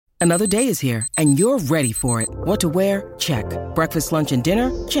Another day is here, and you're ready for it. What to wear? Check. Breakfast, lunch, and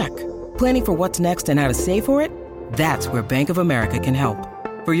dinner? Check. Planning for what's next and how to save for it? That's where Bank of America can help.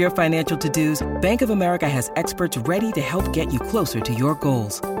 For your financial to-dos, Bank of America has experts ready to help get you closer to your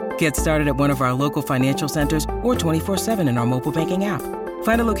goals. Get started at one of our local financial centers or 24/7 in our mobile banking app.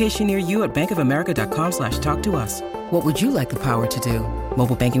 Find a location near you at bankofamerica.com/talktous. What would you like the power to do?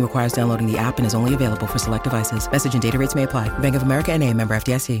 Mobile banking requires downloading the app and is only available for select devices. Message and data rates may apply. Bank of America N.A., member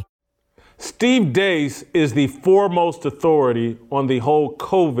FDIC. Steve Deace is the foremost authority on the whole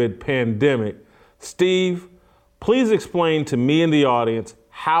COVID pandemic. Steve, please explain to me and the audience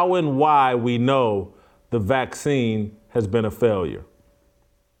how and why we know the vaccine has been a failure.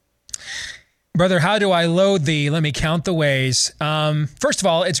 Brother, how do I load thee? Let me count the ways. First of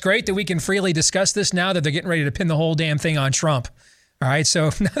all, it's great that we can freely discuss this now that they're getting ready to pin the whole damn thing on Trump. All right, so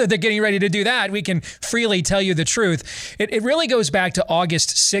now that they're getting ready to do that, we can freely tell you the truth. It really goes back to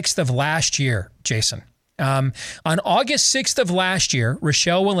August 6th of last year, Jason. On August 6th of last year,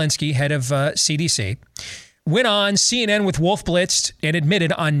 Rochelle Walensky, head of CDC, went on CNN with Wolf Blitzed and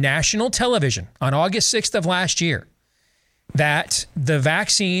admitted on national television on August 6th of last year that the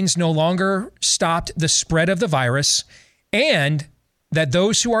vaccines no longer stopped the spread of the virus and that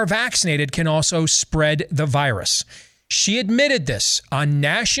those who are vaccinated can also spread the virus. She admitted this on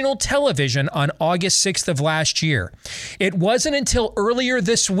national television on August 6th of last year. It wasn't until earlier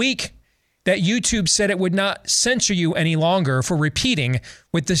this week that YouTube said it would not censor you any longer for repeating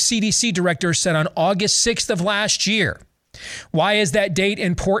what the CDC director said on August 6th of last year. Why is that date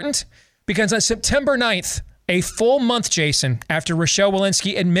important? Because on September 9th, a full month, Jason, after Rochelle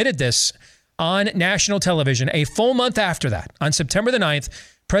Walensky admitted this on national television, a full month after that, on September the 9th,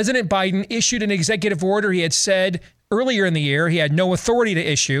 President Biden issued an executive order he had said earlier in the year he had no authority to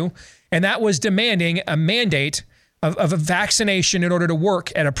issue, and that was demanding a mandate of a vaccination in order to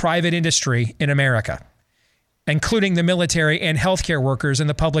work at a private industry in America, including the military and healthcare workers in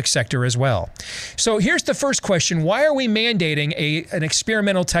the public sector as well. So here's the first question. Why are we mandating an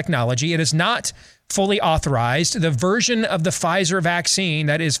experimental technology? It is not fully authorized. The version of the Pfizer vaccine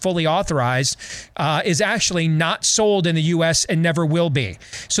that is fully authorized is actually not sold in the U.S. and never will be.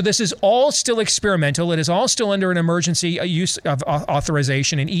 So this is all still experimental. It is all still under an emergency use of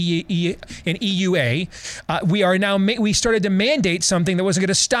authorization in EUA. We started to mandate something that wasn't going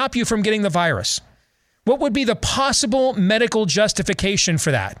to stop you from getting the virus. What would be the possible medical justification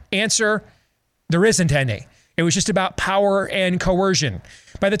for that? Answer, there isn't any. It was just about power and coercion.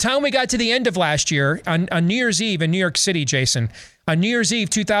 By the time we got to the end of last year, on New Year's Eve in New York City, Jason, on New Year's Eve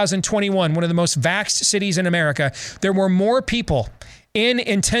 2021, one of the most vaxxed cities in America, there were more people in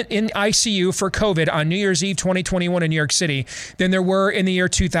ICU for COVID on New Year's Eve 2021 in New York City than there were in the year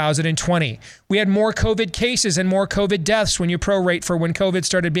 2020. We had more COVID cases and more COVID deaths when you prorate for when COVID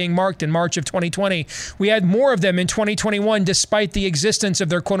started being marked in March of 2020. We had more of them in 2021 despite the existence of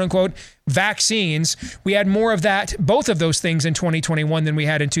their quote-unquote vaccines. We had more of that, both of those things in 2021 than we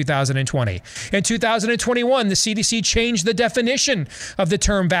had in 2020. In 2021, the CDC changed the definition of the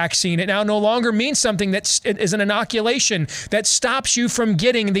term vaccine. It now no longer means something that is an inoculation that stops you from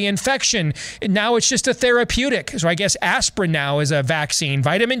getting the infection. Now it's just a therapeutic. So I guess aspirin now is a vaccine.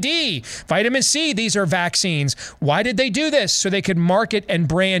 Vitamin D, vitamin C, these are vaccines. Why did they do this? So they could market and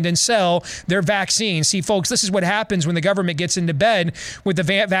brand and sell their vaccines. See, folks, this is what happens when the government gets into bed with the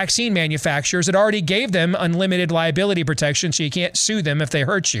vaccine manufacturers. It already gave them unlimited liability protection, so you can't sue them if they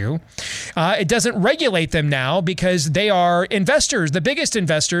hurt you. It doesn't regulate them now because they are investors, the biggest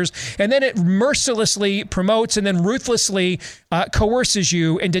investors, and then it mercilessly promotes and then ruthlessly coerces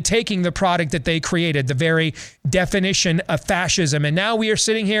you into taking the product that they created, the very definition of fascism. And now we are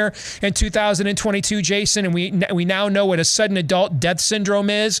sitting here in 2022, Jason, and we now know what a sudden adult death syndrome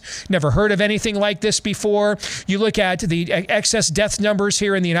is. Never heard of anything like this before. You look at the excess death numbers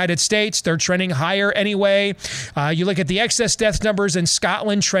here in the United States, they're trending higher anyway. You look at the excess death numbers in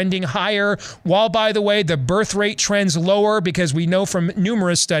Scotland trending higher, while, by the way, the birth rate trends lower because we know from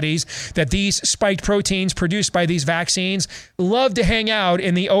numerous studies that these spiked proteins produced by these vaccines love to hang out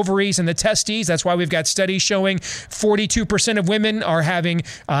in the ovaries and the testes. That's why we've got studies showing 42% of women are having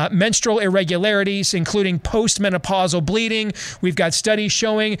menstrual irregularities, including postmenopausal bleeding. We've got studies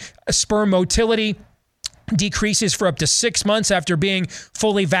showing sperm motility decreases for up to 6 months after being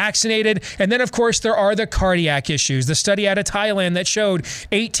fully vaccinated. And then, of course, there are the cardiac issues. The study out of Thailand that showed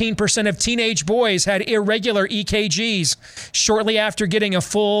 18% of teenage boys had irregular EKGs shortly after getting a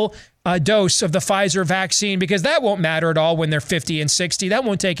full dose of the Pfizer vaccine because that won't matter at all when they're 50 and 60. That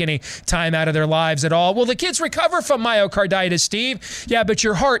won't take any time out of their lives at all. Well, the kids recover from myocarditis, Steve. Yeah, but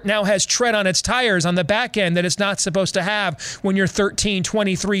your heart now has tread on its tires on the back end that it's not supposed to have when you're 13,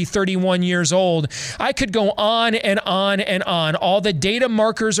 23, 31 years old. I could go on and on and on. All the data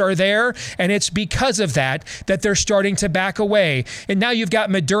markers are there, and it's because of that they're starting to back away. And now you've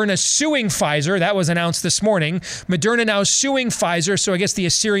got Moderna suing Pfizer. That was announced this morning. Moderna now suing Pfizer, so I guess the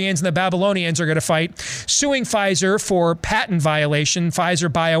Assyrians and the Babylonians are going to fight, suing Pfizer for patent violation,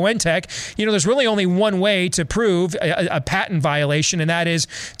 Pfizer-BioNTech. You know, there's really only one way to prove a patent violation, and that is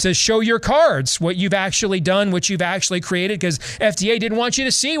to show your cards, what you've actually done, what you've actually created, because FDA didn't want you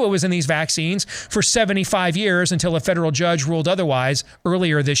to see what was in these vaccines for 75 years until a federal judge ruled otherwise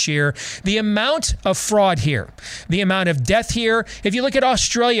earlier this year. The amount of fraud here, the amount of death here. If you look at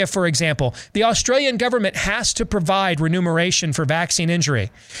Australia, for example, the Australian government has to provide remuneration for vaccine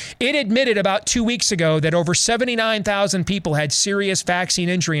injury. It admitted about 2 weeks ago that over 79,000 people had serious vaccine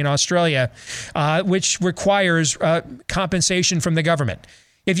injury in Australia, which requires compensation from the government.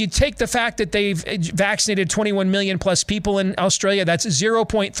 If you take the fact that they've vaccinated 21 million plus people in Australia, that's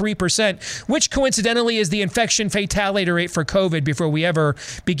 0.3%, which coincidentally is the infection fatality rate for COVID before we ever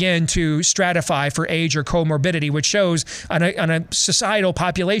begin to stratify for age or comorbidity, which shows on a societal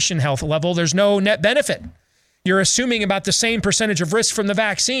population health level, there's no net benefit. You're assuming about the same percentage of risk from the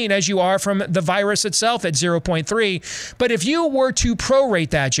vaccine as you are from the virus itself at 0.3. But if you were to prorate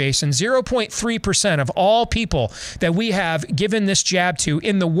that, Jason, 0.3% of all people that we have given this jab to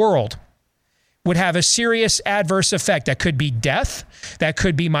in the world would have a serious adverse effect. That could be death, that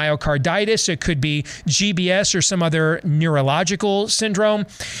could be myocarditis, it could be GBS or some other neurological syndrome.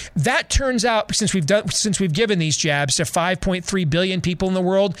 That turns out, since we've given these jabs to 5.3 billion people in the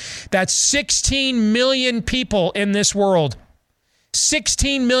world, that's 16 million people in this world.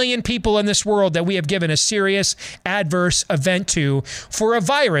 16 million people in this world that we have given a serious adverse event to for a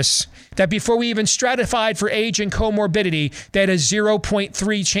virus that before we even stratified for age and comorbidity, they had a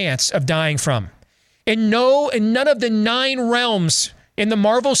 0.3 chance of dying from. In none of the 9 realms in the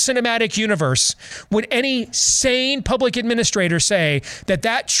Marvel Cinematic Universe would any sane public administrator say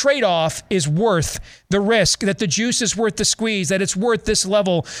that trade-off is worth the risk, that the juice is worth the squeeze, that it's worth this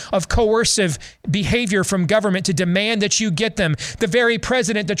level of coercive behavior from government to demand that you get them. The very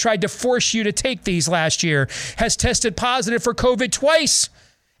president that tried to force you to take these last year has tested positive for COVID twice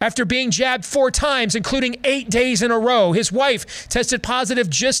after being jabbed 4 times, including 8 days in a row. His wife tested positive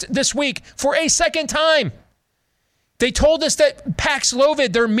just this week for a second time. They told us that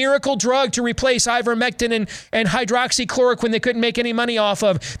Paxlovid, their miracle drug to replace ivermectin and hydroxychloroquine they couldn't make any money off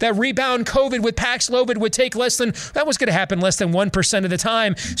of, that rebound COVID with Paxlovid would take that was going to happen less than 1% of the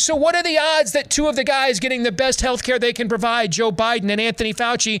time. So what are the odds that 2 of the guys getting the best health care they can provide, Joe Biden and Anthony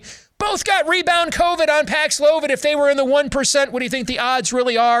Fauci, both got rebound COVID on Paxlovid? If they were in the 1%, what do you think the odds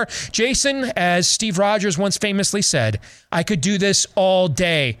really are? Jason, as Steve Rodgers once famously said, I could do this all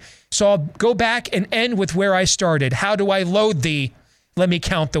day. So I'll go back and end with where I started. How do I load thee? Let me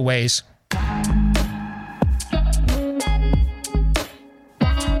count the ways.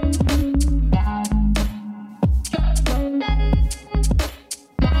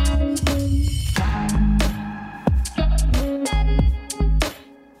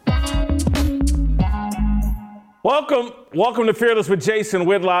 Welcome to Fearless with Jason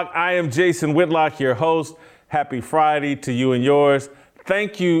Whitlock. I am Jason Whitlock, your host. Happy Friday to you and yours.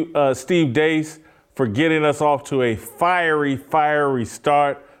 Thank you, Steve Dace, for getting us off to a fiery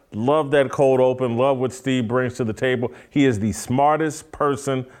start. Love that cold open. Love what Steve brings to the table. He is the smartest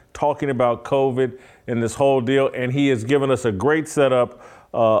person talking about COVID and this whole deal, and he has given us a great setup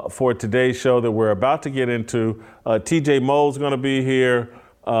for today's show that we're about to get into. TJ Moe's going to be here.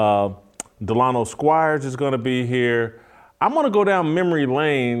 Delano Squires is going to be here. I'm going to go down memory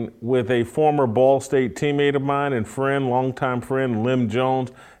lane with a former Ball State teammate of mine and friend, longtime friend, Lim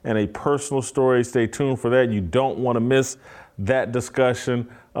Jones, and a personal story. Stay tuned for that. You don't want to miss that discussion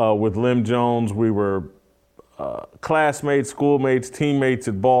with Lim Jones. We were classmates, schoolmates, teammates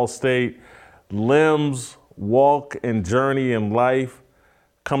at Ball State. Lim's walk and journey in life,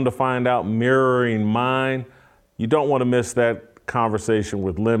 come to find out, mirroring mine. You don't want to miss that conversation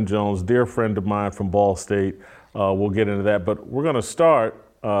with Lim Jones, dear friend of mine from Ball State. We'll get into that, but we're going to start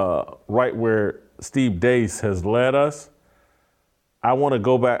right where Steve Dace has led us. I want to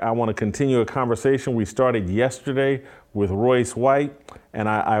go back. I want to continue a conversation we started yesterday with Royce White, and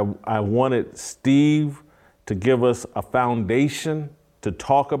I wanted Steve to give us a foundation to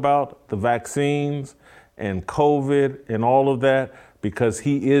talk about the vaccines and COVID and all of that, because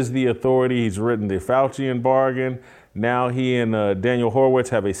he is the authority. He's written the Faucian bargain. Now he and Daniel Horowitz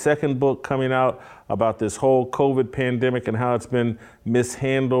have a second book coming out about this whole COVID pandemic and how it's been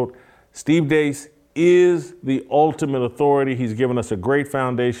mishandled. Steve Deace is the ultimate authority. He's given us a great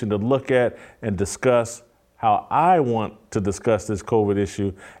foundation to look at and discuss how I want to discuss this COVID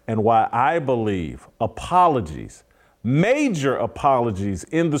issue and why I believe apologies, major apologies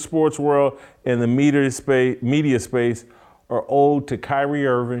in the sports world and the media space are owed to Kyrie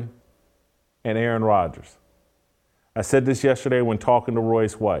Irving and Aaron Rodgers. I said this yesterday when talking to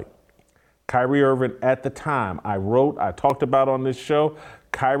Royce White. Kyrie Irving, at the time, I talked about on this show,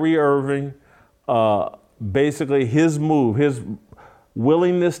 Kyrie Irving, basically his move, his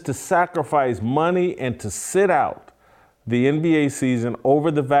willingness to sacrifice money and to sit out the NBA season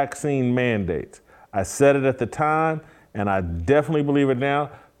over the vaccine mandates. I said it at the time, and I definitely believe it now.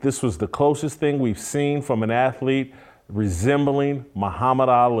 This was the closest thing we've seen from an athlete resembling Muhammad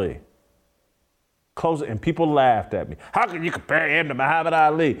Ali. Close, and people laughed at me. How can you compare him to Muhammad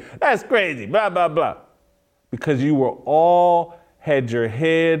Ali? That's crazy, blah, blah, blah. Because you were all had your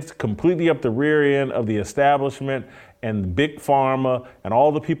heads completely up the rear end of the establishment and big pharma and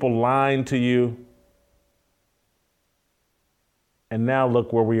all the people lying to you. And now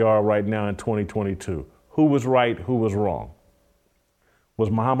look where we are right now in 2022. Who was right? Who was wrong? Was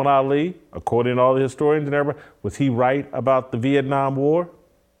Muhammad Ali, according to all the historians and everybody, was he right about the Vietnam War?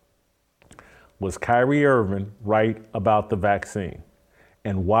 Was Kyrie Irving right about the vaccine?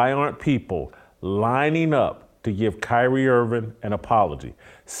 And why aren't people lining up to give Kyrie Irving an apology?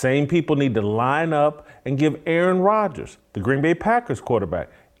 Same people need to line up and give Aaron Rodgers, the Green Bay Packers quarterback,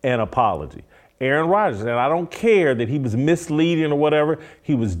 an apology. Aaron Rodgers, and I don't care that he was misleading or whatever.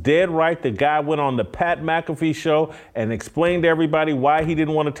 He was dead right. The guy went on the Pat McAfee show and explained to everybody why he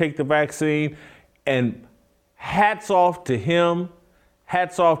didn't want to take the vaccine. And hats off to him.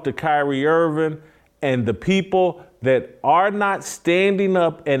 Hats off to Kyrie Irving and the people that are not standing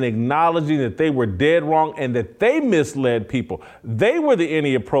up and acknowledging that they were dead wrong and that they misled people. They were the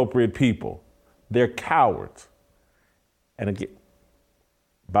inappropriate people. They're cowards. And again,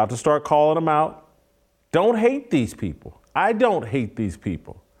 about to start calling them out. Don't hate these people. I don't hate these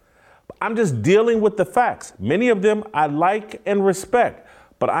people. I'm just dealing with the facts. Many of them I like and respect,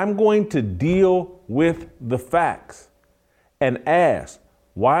 but I'm going to deal with the facts and ask,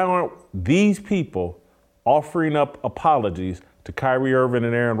 why aren't these people offering up apologies to Kyrie Irving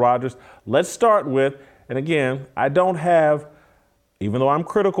and Aaron Rodgers? Let's start with, and again, I don't have, even though I'm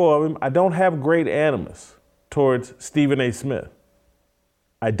critical of him, I don't have great animus towards Stephen A. Smith.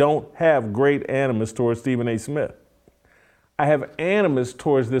 I don't have great animus towards Stephen A. Smith. I have animus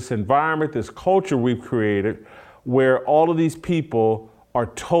towards this environment, this culture we've created, where all of these people are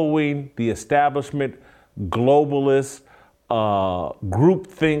towing the establishment, globalist,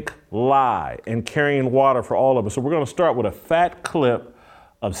 groupthink lie and carrying water for all of us. So we're going to start with a fat clip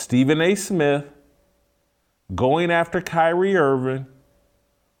of Stephen A. Smith going after Kyrie Irving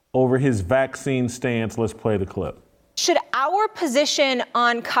over his vaccine stance. Let's play the clip. Should our position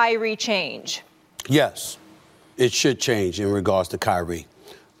on Kyrie change? Yes, it should change in regards to Kyrie.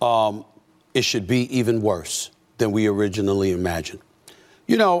 It should be even worse than we originally imagined.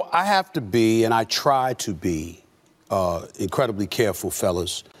 You know, I have to be, and I try to be, incredibly careful,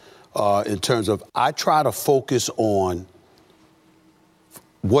 fellas, in terms of I try to focus on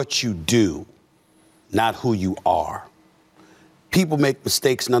what you do, not who you are. People make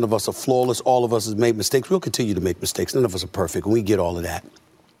mistakes. None of us are flawless. All of us have made mistakes. We'll continue to make mistakes. None of us are perfect, and we get all of that.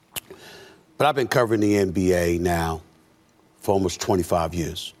 But I've been covering the NBA now for almost 25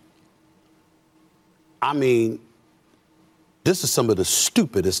 years. I mean, this is some of the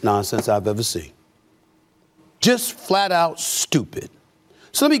stupidest nonsense I've ever seen. Just flat out stupid.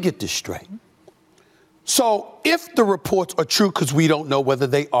 So let me get this straight. So if the reports are true, because we don't know whether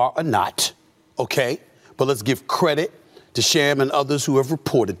they are or not, okay, but let's give credit to Sham and others who have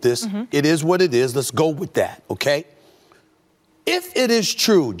reported this. Mm-hmm. It is what it is. Let's go with that, okay? If it is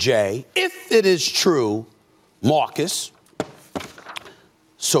true, Jay, if it is true, Marcus,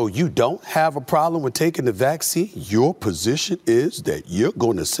 so you don't have a problem with taking the vaccine, your position is that you're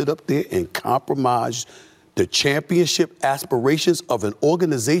going to sit up there and compromise the championship aspirations of an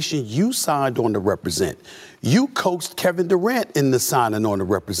organization you signed on to represent. You coaxed Kevin Durant into signing on to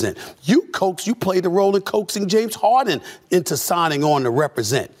represent. You played the role in coaxing James Harden into signing on to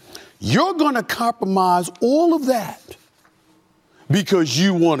represent. You're going to compromise all of that because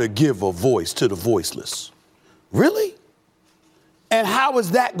you want to give a voice to the voiceless. Really? And how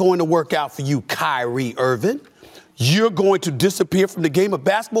is that going to work out for you, Kyrie Irving? you're going to disappear from the game of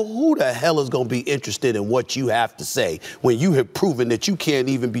basketball? Who the hell is going to be interested in what you have to say when you have proven that you can't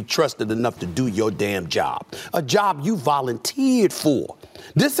even be trusted enough to do your damn job? A job you volunteered for.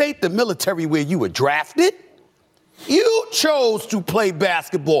 This ain't the military where you were drafted. You chose to play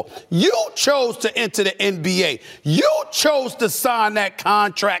basketball. You chose to enter the NBA. You chose to sign that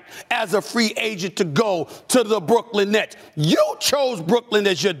contract as a free agent to go to the Brooklyn Nets. You chose Brooklyn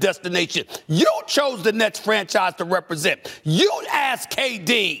as your destination. You chose the Nets franchise to represent. You asked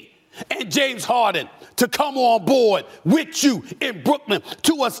KD and James Harden to come on board with you in Brooklyn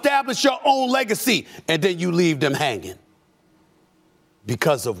to establish your own legacy, and then you leave them hanging.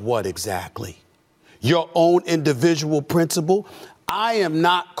 Because of what exactly? Your own individual principle? I am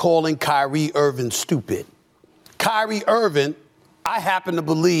not calling Kyrie Irving stupid. Kyrie Irving, I happen to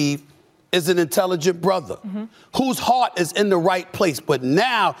believe, is an intelligent brother whose heart is in the right place. But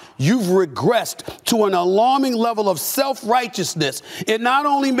now you've regressed to an alarming level of self-righteousness. It not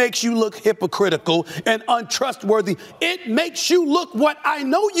only makes you look hypocritical and untrustworthy, it makes you look what I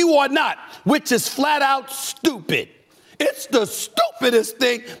know you are not, which is flat out stupid. It's the stupidest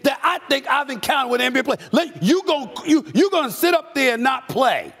thing that I think I've encountered with an NBA player. Like, you gonna sit up there and not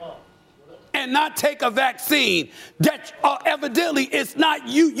play and not take a vaccine that evidently it's not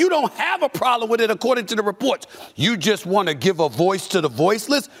you. You don't have a problem with it according to the reports. You just want to give a voice to the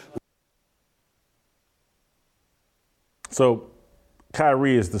voiceless. So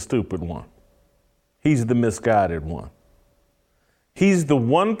Kyrie is the stupid one. He's the misguided one. He's the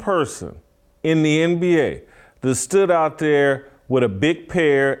one person in the NBA that stood out there with a big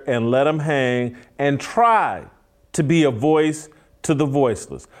pair and let them hang and tried to be a voice to the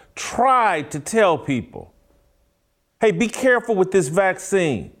voiceless. Tried to tell people, hey, be careful with this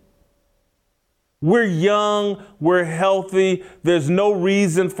vaccine. We're young, we're healthy, there's no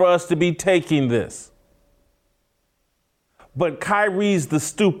reason for us to be taking this. But Kyrie's the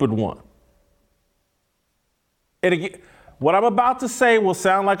stupid one. And again, what I'm about to say will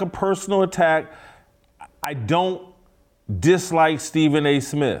sound like a personal attack. I don't dislike Stephen A.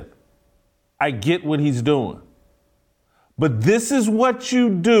 Smith. I get what he's doing. But this is what you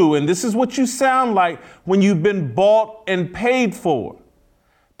do, and this is what you sound like when you've been bought and paid for.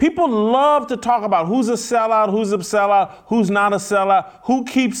 People love to talk about who's a sellout, who's not a sellout, who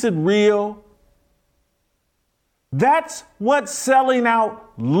keeps it real. That's what selling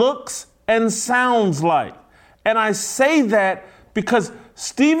out looks and sounds like. And I say that because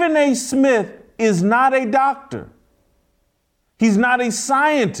Stephen A. Smith is not a doctor. He's not a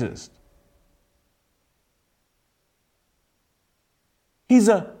scientist. He's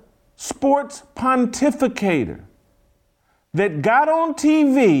a sports pontificator that got on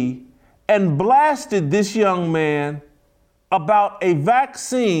TV and blasted this young man about a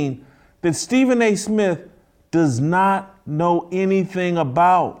vaccine that Stephen A. Smith does not know anything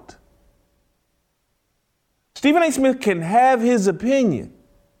about. Stephen A. Smith can have his opinion,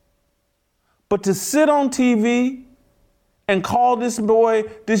 but to sit on TV and call this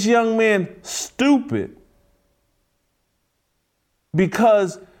young man stupid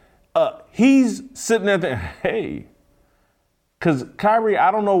because he's sitting there, hey, because Kyrie,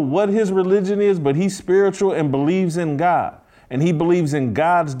 I don't know what his religion is, but he's spiritual and believes in God, and he believes in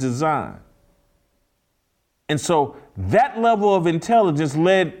God's design. And so that level of intelligence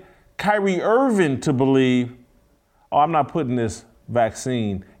led Kyrie Irving to believe, oh, I'm not putting this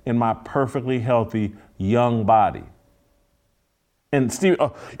vaccine in my perfectly healthy young body. And Steve,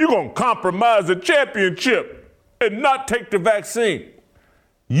 you're going to compromise the championship and not take the vaccine.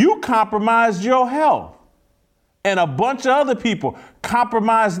 You compromised your health. And a bunch of other people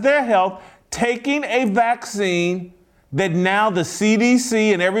compromised their health taking a vaccine that now the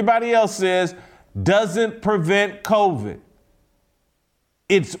CDC and everybody else says doesn't prevent COVID.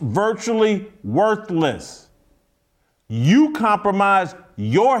 It's virtually worthless. You compromised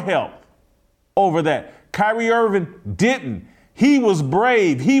your health over that. Kyrie Irving didn't. He was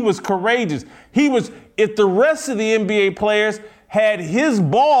brave. He was courageous. If the rest of the NBA players had his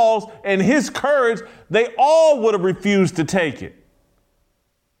balls and his courage, they all would have refused to take it.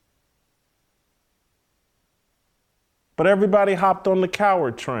 But everybody hopped on the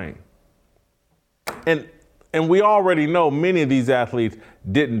coward train. And we already know many of these athletes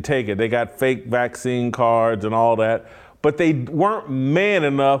didn't take it. They got fake vaccine cards and all that, but they weren't man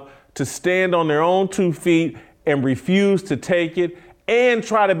enough to stand on their own 2 feet and refuse to take it and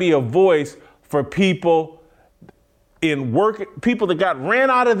try to be a voice for people people that got ran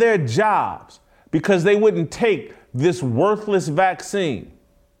out of their jobs because they wouldn't take this worthless vaccine.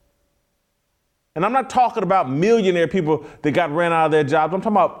 And I'm not talking about millionaire people that got ran out of their jobs. I'm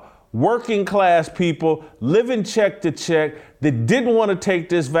talking about working class people living check to check that didn't want to take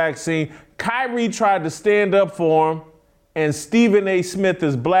this vaccine. Kyrie tried to stand up for him, and Stephen A. Smith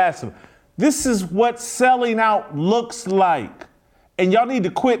is blasting him. This is what selling out looks like. And y'all need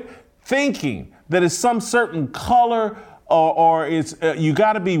to quit thinking that it's some certain color or it's you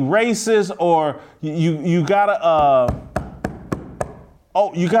got to be racist or you got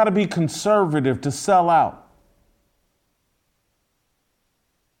to be conservative to sell out.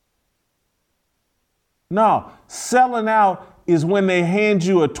 No, selling out is when they hand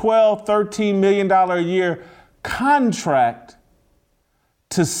you a $12, $13 million a year contract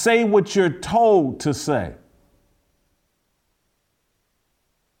to say what you're told to say.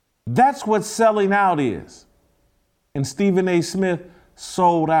 That's what selling out is. And Stephen A. Smith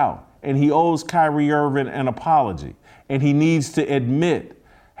sold out, and he owes Kyrie Irving an apology. And he needs to admit,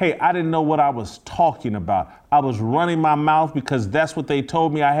 hey, I didn't know what I was talking about. I was running my mouth because that's what they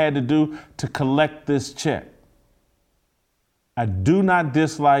told me I had to do to collect this check. I do not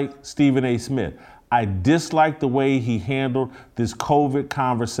dislike Stephen A. Smith. I dislike the way he handled this COVID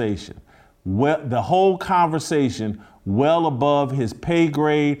conversation. Well, the whole conversation well above his pay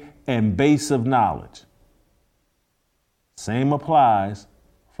grade and base of knowledge. Same applies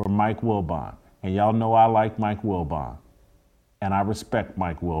for Mike Wilbon. And y'all know I like Mike Wilbon. And I respect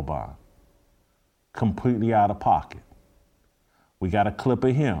Mike Wilbon. Completely out of pocket. We got a clip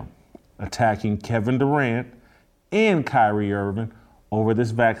of him attacking Kevin Durant and Kyrie Irving over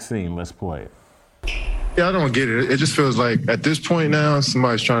this vaccine. Let's play it. Yeah, I don't get it. It just feels like at this point now,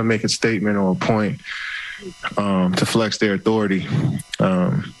 somebody's trying to make a statement or a point to flex their authority.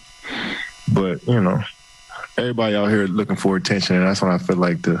 But, you know, everybody out here looking for attention, and that's what I feel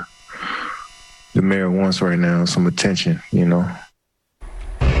like the mayor wants right now, some attention, you know.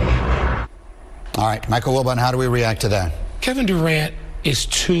 All right, Michael Wilbon, how do we react to that? Kevin Durant is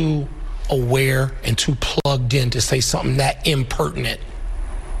too aware and too plugged in to say something that impertinent.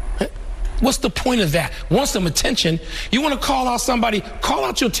 What's the point of that? Want some attention? You want to call out somebody, call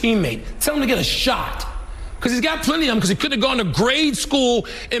out your teammate. Tell him to get a shot. Because he's got plenty of them, because he could have gone to grade school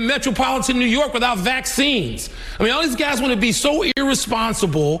in metropolitan New York without vaccines. I mean, all these guys want to be so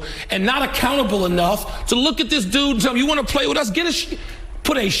irresponsible and not accountable enough to look at this dude and tell him, you want to play with us?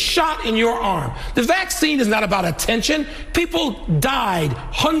 Put a shot in your arm. The vaccine is not about attention. People died,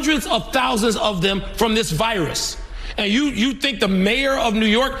 hundreds of thousands of them, from this virus. And you think the mayor of New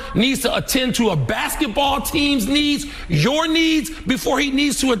York needs to attend to a basketball team's needs, your needs, before he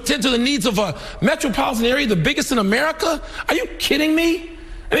needs to attend to the needs of a metropolitan area, the biggest in America? Are you kidding me?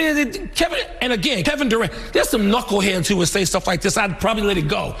 I mean, Kevin Durant, there's some knuckleheads who would say stuff like this. I'd probably let it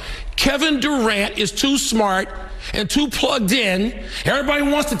go. Kevin Durant is too smart and too plugged in. Everybody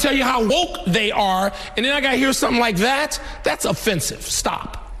wants to tell you how woke they are, and then I got to hear something like that? That's offensive.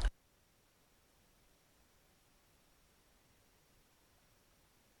 Stop.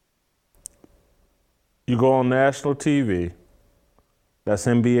 You go on national TV, that's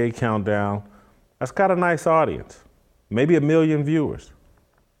NBA Countdown, that's got a nice audience, maybe 1 million viewers.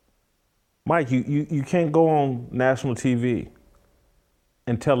 Mike, you can't go on national TV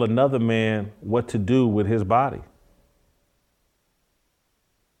and tell another man what to do with his body.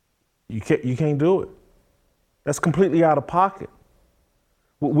 You can't do it. That's completely out of pocket.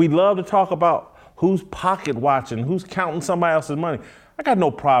 We love to talk about who's pocket watching, who's counting somebody else's money. I got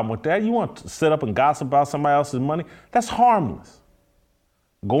no problem with that. You want to sit up and gossip about somebody else's money? That's harmless.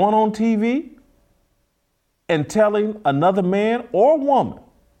 Going on TV and telling another man or woman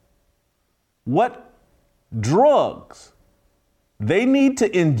what drugs they need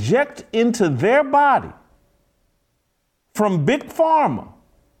to inject into their body from Big Pharma.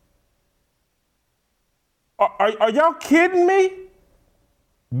 Are y'all kidding me?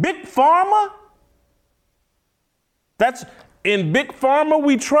 Big Pharma? That's in Big Pharma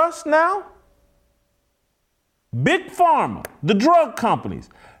we trust now? Big Pharma, the drug companies,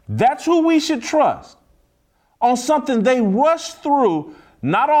 that's who we should trust on something they rush through,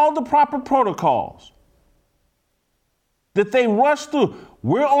 not all the proper protocols, that they rush through.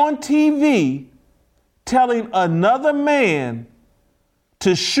 We're on TV telling another man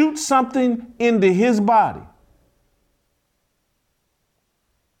to shoot something into his body.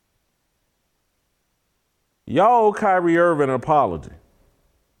 Y'all owe Kyrie Irving an apology.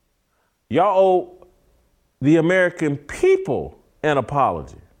 Y'all owe the American people an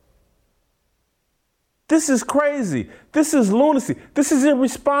apology. This is crazy. This is lunacy. This is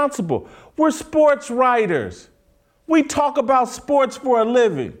irresponsible. We're sports writers. We talk about sports for a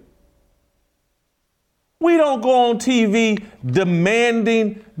living. We don't go on TV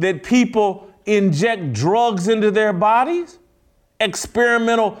demanding that people inject drugs into their bodies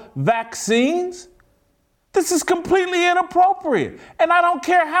experimental vaccines. This is completely inappropriate. And I don't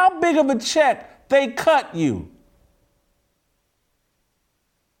care how big of a check they cut you.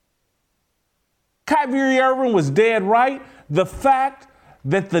 Kyrie Irving was dead right. The fact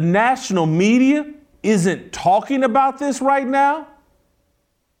that the national media isn't talking about this right now,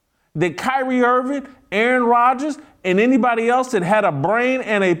 that Kyrie Irving, Aaron Rodgers, and anybody else that had a brain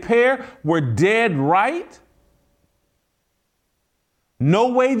and a pair were dead right. No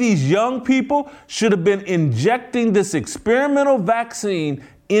way these young people should have been injecting this experimental vaccine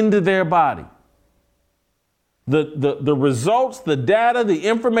into their body. The results, the data, the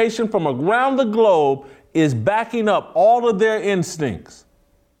information from around the globe is backing up all of their instincts.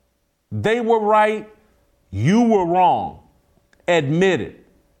 They were right. You were wrong. Admit it.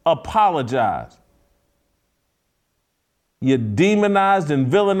 Apologize. You demonized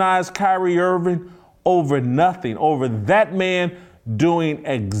and villainized Kyrie Irving over nothing, over that man doing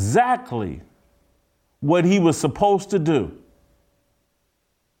exactly what he was supposed to do.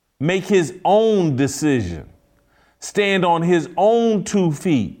 Make his own decision. Stand on his own 2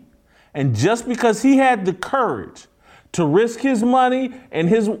 feet. And just because he had the courage to risk his money and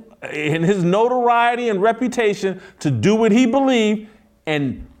his notoriety and reputation to do what he believed,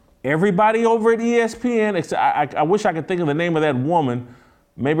 and everybody over at ESPN, I wish I could think of the name of that woman.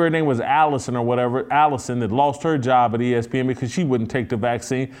 Maybe her name was Allison or whatever, Allison, that lost her job at ESPN because she wouldn't take the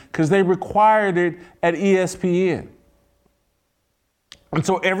vaccine because they required it at ESPN. And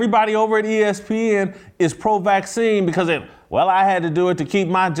so everybody over at ESPN is pro-vaccine because I had to do it to keep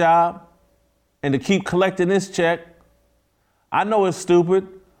my job and to keep collecting this check. I know it's stupid,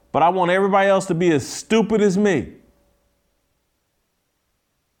 but I want everybody else to be as stupid as me.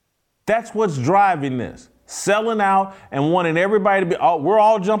 That's what's driving this. Selling out and wanting everybody to be, we're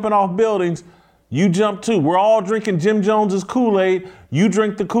all jumping off buildings. You jump too. We're all drinking Jim Jones's Kool-Aid. You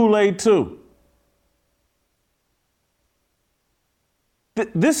drink the Kool-Aid too.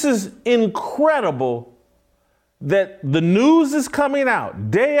 This is incredible that the news is coming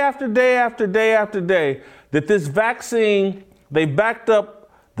out day after day after day after day that this vaccine, they backed up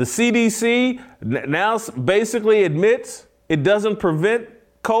the CDC, now basically admits it doesn't prevent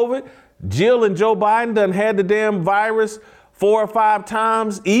COVID. Jill and Joe Biden done had the damn virus 4 or 5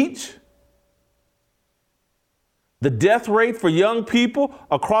 times each. The death rate for young people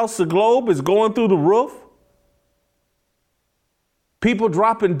across the globe is going through the roof. People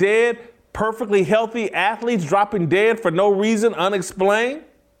dropping dead, perfectly healthy athletes dropping dead for no reason, unexplained.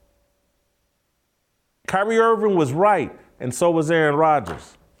 Kyrie Irving was right, and so was Aaron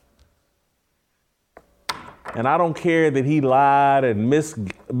Rodgers. And I don't care that he lied and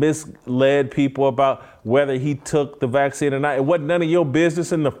misled people about whether he took the vaccine or not. It wasn't none of your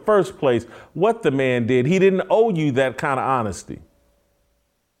business in the first place what the man did. He didn't owe you that kind of honesty.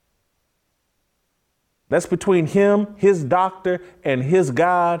 That's between him, his doctor, and his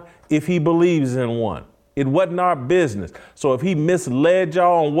God if he believes in one. It wasn't our business. So if he misled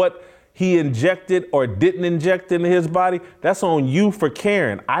y'all on what he injected or didn't inject into his body, that's on you for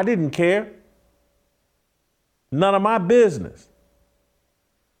caring. I didn't care. None of my business.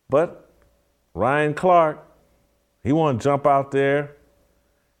 But Ryan Clark, he want to jump out there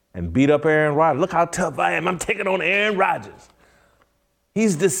and beat up Aaron Rodgers. Look how tough I am. I'm taking on Aaron Rodgers.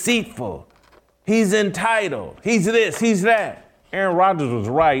 He's deceitful. He's entitled. He's this, he's that. Aaron Rodgers was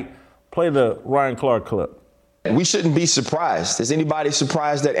right. Play the Ryan Clark clip. We shouldn't be surprised. Is anybody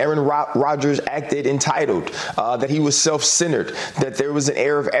surprised that Aaron Rodgers acted entitled, that he was self-centered, that there was an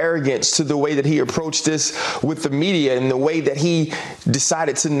air of arrogance to the way that he approached this with the media and the way that he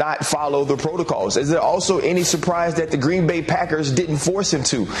decided to not follow the protocols? Is there also any surprise that the Green Bay Packers didn't force him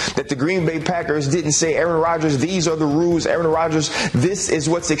to, that the Green Bay Packers didn't say, Aaron Rodgers, these are the rules, Aaron Rodgers, this is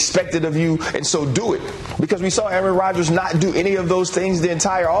what's expected of you, and so do it? Because we saw Aaron Rodgers not do any of those things the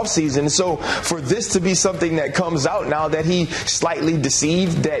entire offseason. So for this to be something that comes out now that he slightly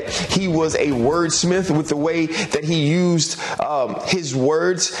deceived, that he was a wordsmith with the way that he used his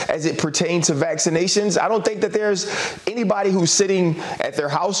words as it pertained to vaccinations. I don't think that there's anybody who's sitting at their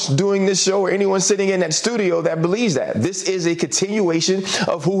house doing this show or anyone sitting in that studio that believes that. This is a continuation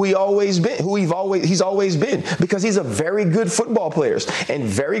of who he's always been, because he's a very good football player, and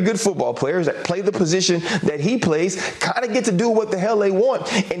very good football players that play the position that he plays kind of get to do what the hell they want.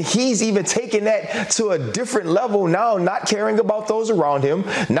 And he's even taken that to a different level now, not caring about those around him,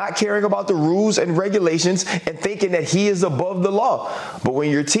 not caring about the rules and regulations, and thinking that he is above the law. But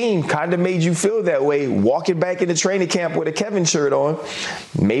when your team kind of made you feel that way, walking back into training camp with a Kevin shirt on,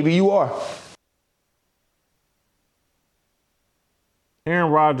 maybe you are.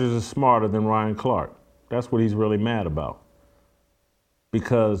 Aaron Rodgers is smarter than Ryan Clark. That's what he's really mad about.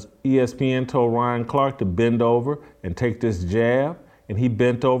 because ESPN told Ryan Clark to bend over and take this jab, and he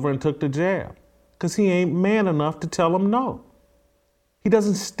bent over and took the jab because he ain't man enough to tell him no. He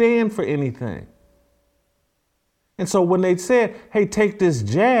doesn't stand for anything. And so when they said, hey, take this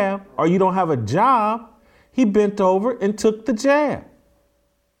jab or you don't have a job, he bent over and took the jab.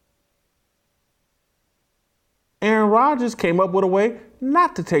 Aaron Rodgers came up with a way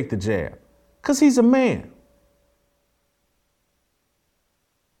not to take the jab because he's a man.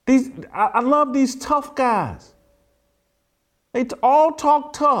 I love these tough guys. They all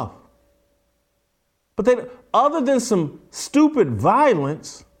talk tough. But other than some stupid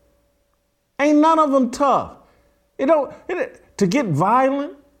violence, ain't none of them tough. To get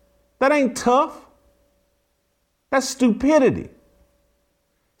violent, that ain't tough. That's stupidity.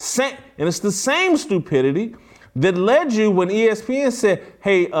 And it's the same stupidity that led you when ESPN said,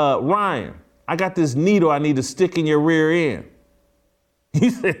 hey, Ryan, I got this needle I need to stick in your rear end. You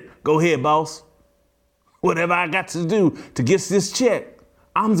said, go ahead, boss. Whatever I got to do to get this check,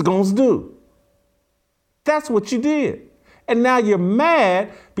 I'm going to do. That's what you did. And now you're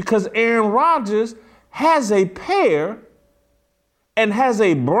mad because Aaron Rodgers has a pair and has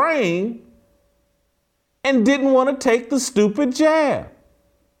a brain and didn't want to take the stupid jab.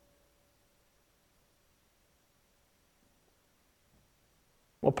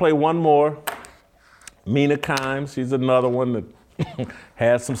 We'll play one more. Mina Kimes, she's another one that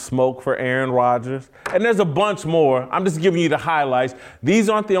had some smoke for Aaron Rodgers. And there's a bunch more. I'm just giving you the highlights. These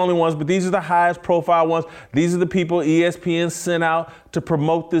aren't the only ones, but these are the highest profile ones. These are the people ESPN sent out to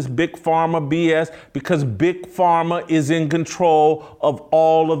promote this Big Pharma BS because Big Pharma is in control of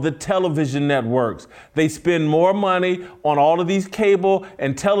all of the television networks. They spend more money on all of these cable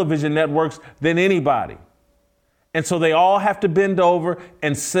and television networks than anybody. And so they all have to bend over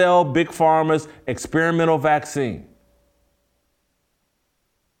and sell Big Pharma's experimental vaccine.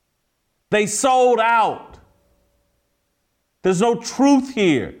 They sold out. There's no truth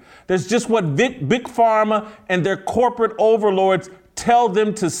here. There's just what Big Pharma and their corporate overlords tell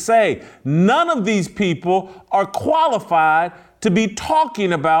them to say. None of these people are qualified to be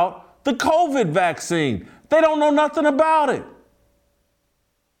talking about the COVID vaccine. They don't know nothing about it.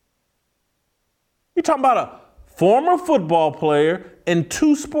 You're talking about a former football player and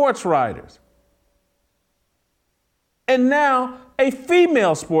 2 sports writers. And now a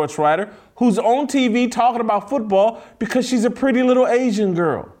female sports writer who's on TV talking about football because she's a pretty little Asian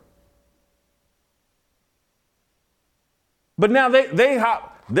girl. But now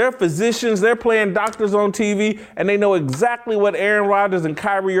they're physicians, they're playing doctors on TV, and they know exactly what Aaron Rodgers and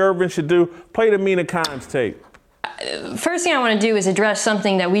Kyrie Irving should do. Play the Mina Kimes tape. First thing I want to do is address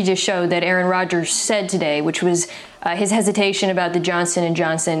something that we just showed that Aaron Rodgers said today, which was his hesitation about the Johnson &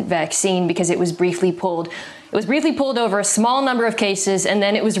 Johnson vaccine because it was briefly pulled. It was briefly pulled over a small number of cases, and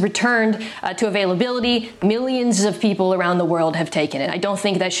then it was returned to availability. Millions of people around the world have taken it. I don't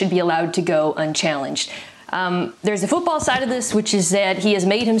think that should be allowed to go unchallenged. There's the football side of this, which is that he has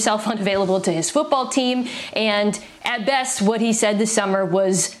made himself unavailable to his football team, and at best, what he said this summer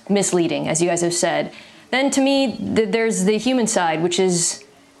was misleading, as you guys have said. Then to me, there's the human side, which is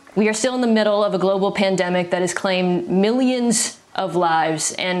we are still in the middle of a global pandemic that has claimed millions of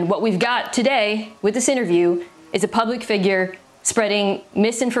lives. And what we've got today with this interview is a public figure spreading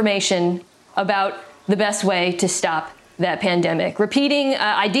misinformation about the best way to stop that pandemic, repeating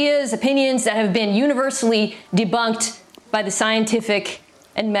ideas, opinions that have been universally debunked by the scientific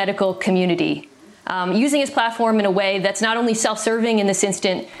and medical community, using his platform in a way that's not only self-serving in this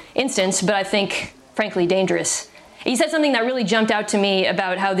instance, but I think frankly dangerous. He said something that really jumped out to me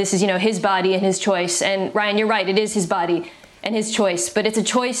about how this is, his body and his choice. And Ryan, you're right, it is his body and his choice, but it's a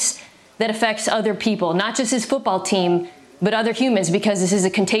choice that affects other people, not just his football team, but other humans, because this is a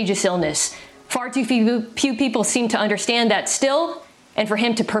contagious illness. Far too few people seem to understand that still, and for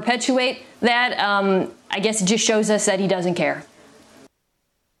him to perpetuate that, I guess it just shows us that he doesn't care.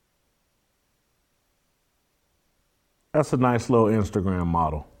 That's a nice little Instagram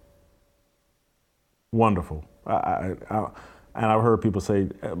model. Wonderful. And I've heard people say,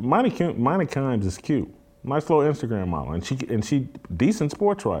 Mina Kimes is cute. Nice little Instagram model. And she decent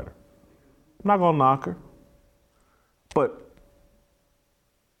sports writer. I'm not gonna knock her. But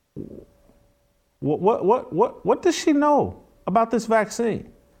what does she know about this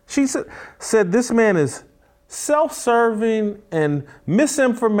vaccine? She said this man is self-serving and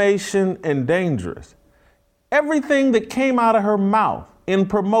misinformation and dangerous. Everything that came out of her mouth in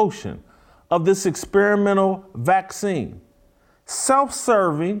promotion of this experimental vaccine,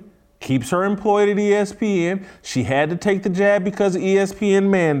 self-serving, keeps her employed at ESPN. She had to take the jab because ESPN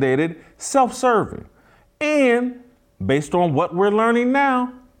mandated, self-serving, and based on what we're learning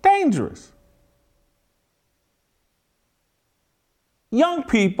now, dangerous. Young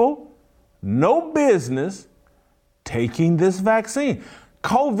people, no business taking this vaccine.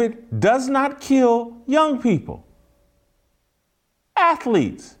 COVID does not kill young people.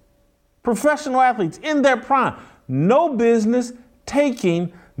 Athletes, professional athletes in their prime, no business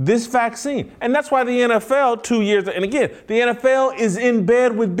taking this vaccine. And that's why the NFL 2 years, and again, the NFL is in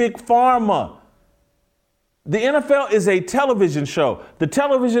bed with Big Pharma. The NFL is a television show. The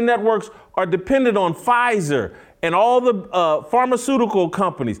television networks are dependent on Pfizer and all the pharmaceutical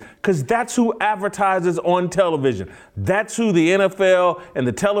companies, because that's who advertises on television. That's who the NFL and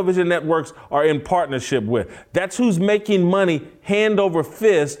the television networks are in partnership with. That's who's making money hand over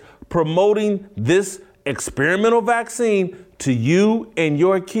fist promoting this experimental vaccine to you and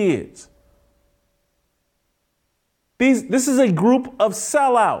your kids. This is a group of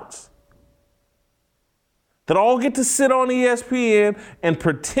sellouts that all get to sit on ESPN and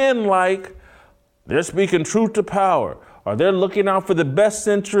pretend like they're speaking truth to power, or they're looking out for the best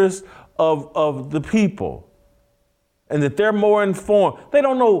interests of the people, and that they're more informed. They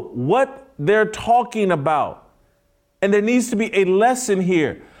don't know what they're talking about. And there needs to be a lesson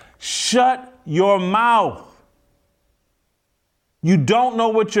here. Shut your mouth. You don't know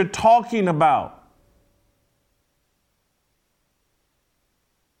what you're talking about.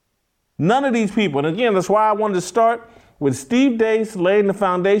 None of these people, and again, that's why I wanted to start with Steve Deace laying the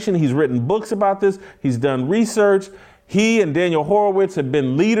foundation. He's written books about this. He's done research. He and Daniel Horowitz have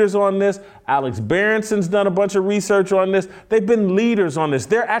been leaders on this. Alex Berenson's done a bunch of research on this. They've been leaders on this.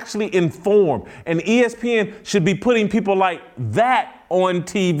 They're actually informed. And ESPN should be putting people like that on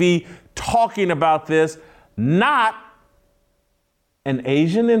TV talking about this, not an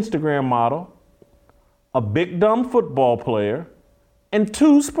Asian Instagram model, a big dumb football player, and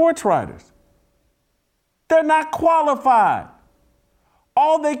 2 sports writers. They're not qualified.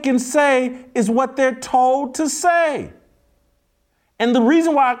 All they can say is what they're told to say. And the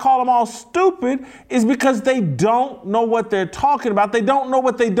reason why I call them all stupid is because they don't know what they're talking about. They don't know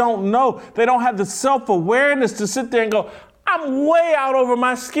what they don't know. They don't have the self-awareness to sit there and go, I'm way out over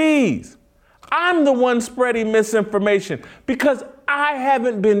my skis. I'm the one spreading misinformation because I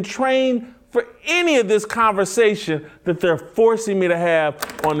haven't been trained for any of this conversation that they're forcing me to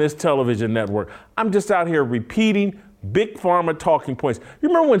have on this television network. I'm just out here repeating Big Pharma talking points. You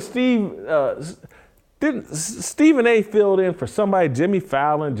remember when Stephen A. filled in for somebody, Jimmy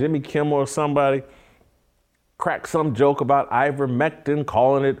Fallon, Jimmy Kimmel or somebody, cracked some joke about ivermectin,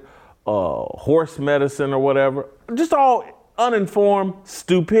 calling it horse medicine or whatever. Just all uninformed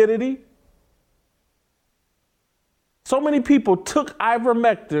stupidity. So many people took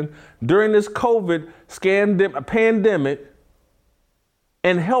ivermectin during this COVID pandemic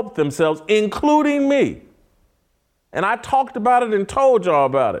and helped themselves, including me. And I talked about it and told y'all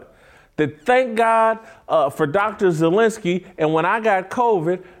about it. That thank God for Dr. Zelensky, and when I got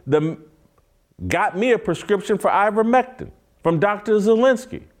COVID, got me a prescription for ivermectin from Dr.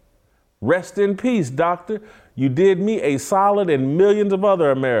 Zelensky. Rest in peace, doctor. You did me a solid and millions of other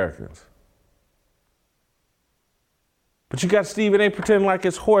Americans. But you got Stephen A. pretending like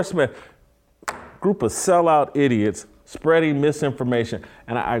it's horsemen. Group of sellout idiots spreading misinformation.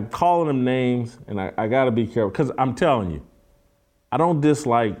 And I'm calling them names, and I got to be careful, because I'm telling you, I don't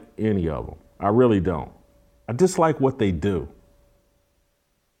dislike any of them. I really don't. I dislike what they do.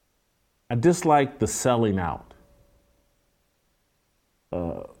 I dislike the selling out.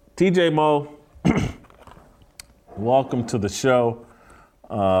 TJ Moe, welcome to the show.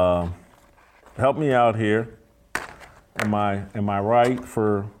 Help me out here. Am I right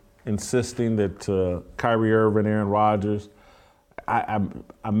for insisting that Kyrie, Irving, Aaron Rodgers? I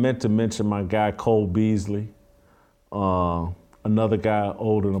meant to mention my guy Cole Beasley, another guy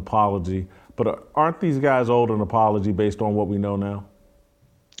owed an apology. But aren't these guys owed an apology based on what we know now?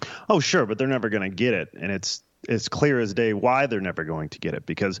 Oh, sure, but they're never going to get it, and it's clear as day why they're never going to get it,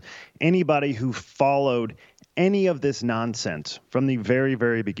 because anybody who followed any of this nonsense from the very,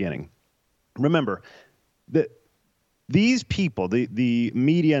 very beginning, remember that these people, the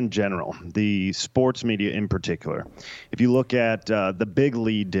media in general, the sports media in particular, if you look at the Big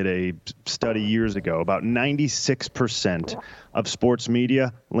Lead did a study years ago, about 96% of sports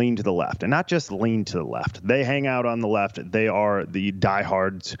media lean to the left. And not just lean to the left. They hang out on the left. They are the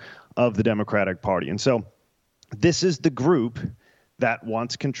diehards of the Democratic Party. And so this is the group that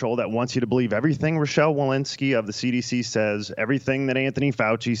wants control, that wants you to believe everything Rochelle Walensky of the CDC says, everything that Anthony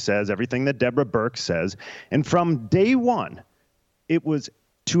Fauci says, everything that Deborah Birx says. And from day one, it was,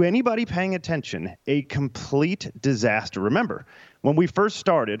 to anybody paying attention, a complete disaster. Remember, when we first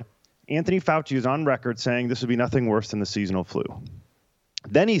started, Anthony Fauci is on record saying this would be nothing worse than the seasonal flu.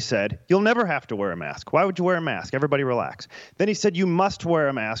 Then he said, you'll never have to wear a mask. Why would you wear a mask? Everybody relax. Then he said, you must wear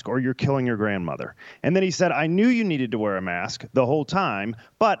a mask or you're killing your grandmother. And then he said, I knew you needed to wear a mask the whole time,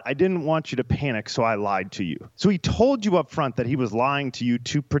 but I didn't want you to panic, so I lied to you. So he told you up front that he was lying to you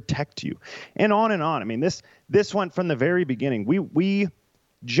to protect you. And on and on. I mean, this went from the very beginning. We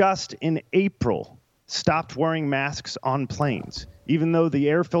just in April stopped wearing masks on planes, even though the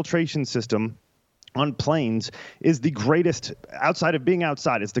air filtration system on planes is the greatest, outside of being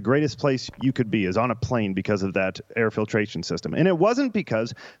outside, it's the greatest place you could be is on a plane because of that air filtration system. And it wasn't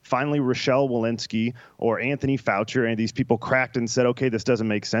because finally Rochelle Walensky or Anthony Fauci or any of these people cracked and said, okay, this doesn't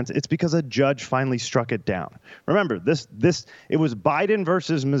make sense. It's because a judge finally struck it down. Remember, it was Biden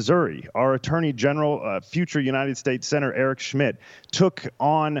versus Missouri. Our Attorney General, future United States Senator Eric Schmidt, took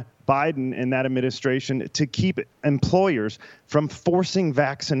on Biden and that administration to keep employers from forcing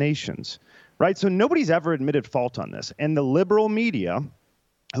vaccinations. Right? So nobody's ever admitted fault on this. And the liberal media,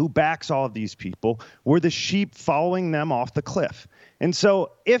 who backs all of these people, were the sheep following them off the cliff. And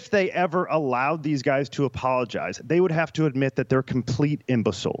so if they ever allowed these guys to apologize, they would have to admit that they're complete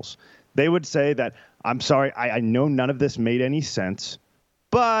imbeciles. They would say that, I'm sorry, I know none of this made any sense,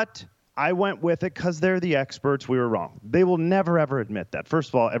 but I went with it because they're the experts. We were wrong. They will never, ever admit that. First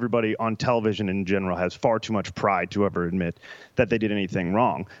of all, everybody on television in general has far too much pride to ever admit that they did anything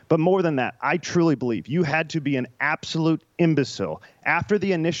wrong. But more than that, I truly believe you had to be an absolute imbecile after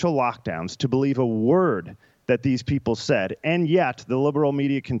the initial lockdowns to believe a word that these people said. And yet the liberal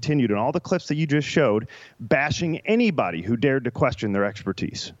media continued in all the clips that you just showed, bashing anybody who dared to question their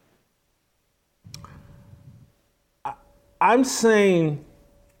expertise. I'm saying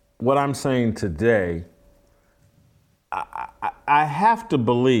what I'm saying today, I have to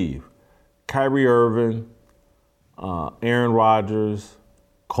believe Kyrie Irving, Aaron Rodgers,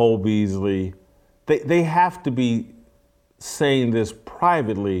 Cole Beasley, they have to be saying this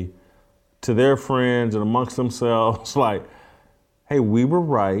privately to their friends and amongst themselves, like, hey, we were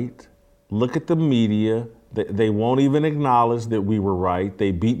right. Look at the media. They won't even acknowledge that we were right.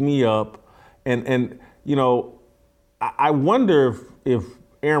 They beat me up. And you know, I wonder if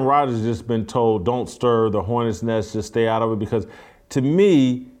Aaron Rodgers has just been told, don't stir the hornet's nest, just stay out of it. Because to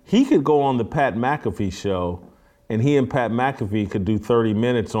me, he could go on the Pat McAfee show and he and Pat McAfee could do 30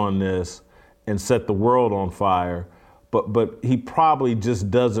 minutes on this and set the world on fire. But he probably just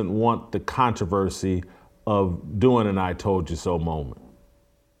doesn't want the controversy of doing an I told you so moment.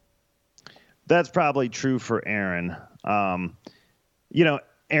 That's probably true for Aaron.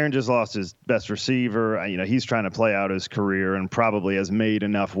 Aaron just lost his best receiver. He's trying to play out his career and probably has made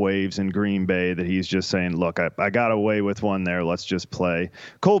enough waves in Green Bay that he's just saying, look, I got away with one there. Let's just play.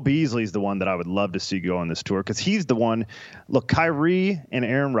 Cole Beasley's the one that I would love to see go on this tour because he's the one. Look, Kyrie and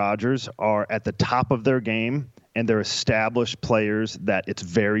Aaron Rodgers are at the top of their game and they're established players that it's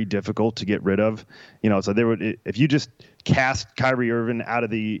very difficult to get rid of. So if you just cast Kyrie Irving out of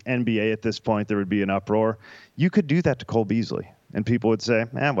the NBA at this point, there would be an uproar. You could do that to Cole Beasley. And people would say,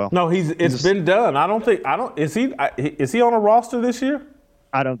 well. No, it's been done. Is he on a roster this year?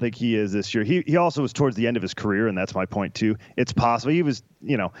 I don't think he is this year. He also was towards the end of his career, and that's my point too. It's possible he was,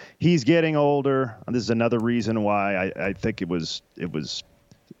 he's getting older. This is another reason why I think it was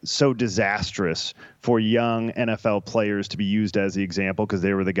so disastrous for young NFL players to be used as the example because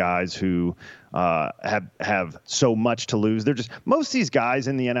they were the guys who have so much to lose. They're just most of these guys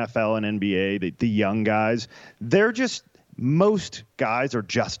in the NFL and NBA, the young guys, most guys are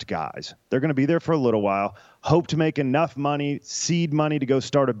just guys. They're going to be there for a little while, hope to make enough money, seed money to go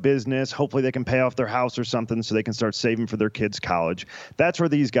start a business. Hopefully they can pay off their house or something so they can start saving for their kids' college. That's where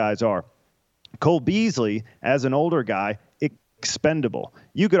these guys are. Cole Beasley, as an older guy, expendable.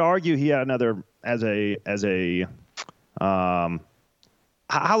 You could argue he had another how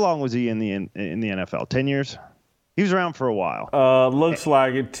long was he in the NFL? 10 years? He was around for a while. Looks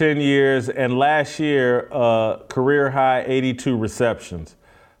like it, 10 years. And last year, career high 82 receptions.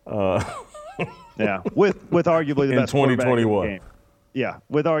 Yeah, with arguably the best 2021. Quarterback in the game. Yeah,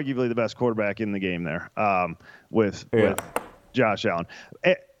 with arguably the best quarterback in the game there with Josh Allen.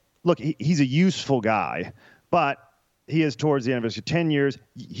 Look, he's a useful guy, but he is towards the end of his 10 years.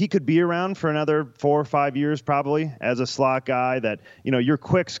 He could be around for another 4 or 5 years probably as a slot guy that, your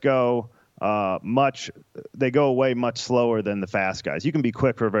quicks go they go away much slower than the fast guys. You can be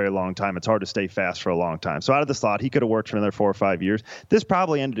quick for a very long time. It's hard to stay fast for a long time. So out of the slot, he could have worked for another 4 or 5 years. This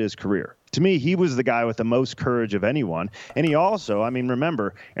probably ended his career. To me, he was the guy with the most courage of anyone. And he also,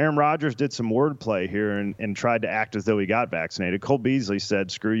 remember, Aaron Rodgers did some wordplay here and tried to act as though he got vaccinated. Cole Beasley said,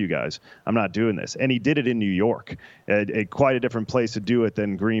 screw you guys, I'm not doing this. And he did it in New York, quite a different place to do it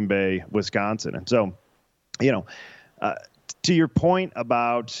than Green Bay, Wisconsin. And so, to your point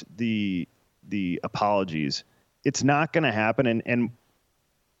about the apologies, it's not going to happen. And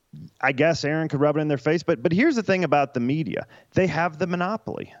I guess Aaron could rub it in their face. But here's the thing about the media. They have the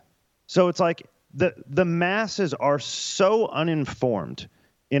monopoly. So it's like the masses are so uninformed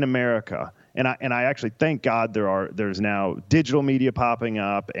in America. And I actually thank God there's now digital media popping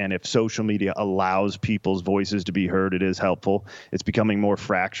up. And if social media allows people's voices to be heard, it is helpful. It's becoming more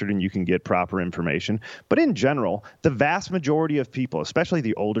fractured and you can get proper information. But in general, the vast majority of people, especially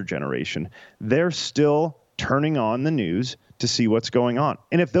the older generation, they're still turning on the news to see what's going on.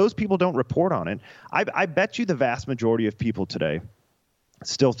 And if those people don't report on it, I bet you the vast majority of people today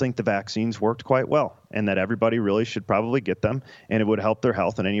still think the vaccines worked quite well and that everybody really should probably get them and it would help their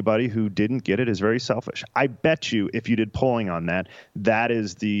health, and anybody who didn't get it is very selfish. I bet you if you did polling on that, that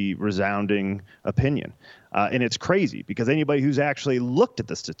is the resounding opinion. And it's crazy because anybody who's actually looked at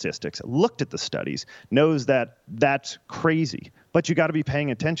the statistics, looked at the studies, knows that that's crazy. But you got to be paying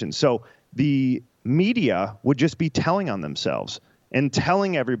attention. So the media would just be telling on themselves and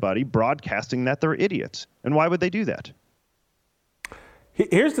telling everybody, broadcasting that they're idiots. And why would they do that?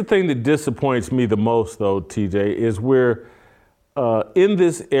 Here's the thing that disappoints me the most, though, TJ, is we're in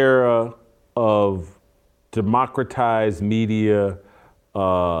this era of democratized media,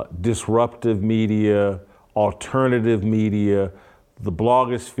 disruptive media, alternative media, the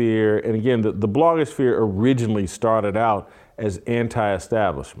blogosphere. And again, the blogosphere originally started out as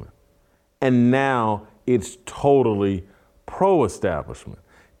anti-establishment. And now it's totally pro-establishment.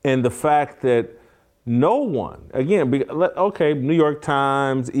 And the fact that no one, again, New York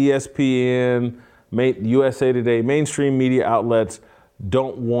Times, ESPN, USA Today, mainstream media outlets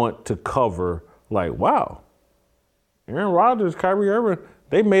don't want to cover like, wow, Aaron Rodgers, Kyrie Irving,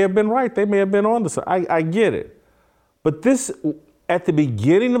 they may have been right. They may have been on the side. I get it. But this, at the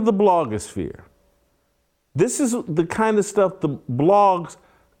beginning of the blogosphere, this is the kind of stuff the blogs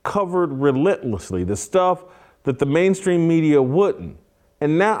covered relentlessly, the stuff that the mainstream media wouldn't.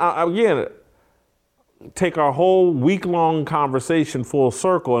 And now, again, take our whole week-long conversation full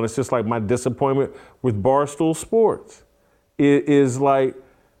circle, and it's just like my disappointment with Barstool Sports is like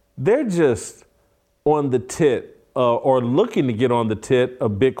they're just on the tit or looking to get on the tit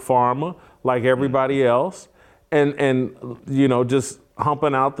of Big Pharma like everybody else, and just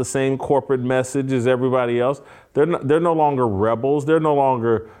humping out the same corporate message as everybody else. They're no longer rebels. They're no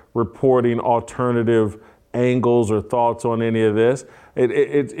longer reporting alternative angles or thoughts on any of this.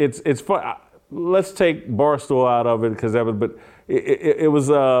 It's fun. Let's take Barstool out of it because it was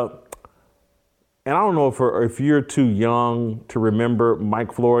and I don't know if you're too young to remember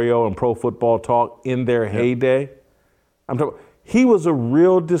Mike Florio and Pro Football Talk in their heyday. He was a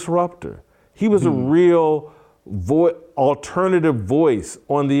real disruptor. He was a real alternative voice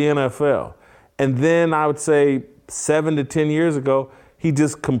on the NFL. And then I would say 7 to 10 years ago, he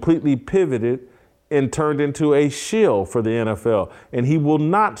just completely pivoted and turned into a shill for the NFL. And he will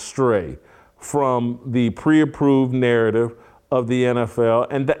not stray from the pre-approved narrative of the NFL.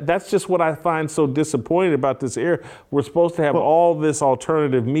 And that's just what I find so disappointing about this era. We're supposed to have all this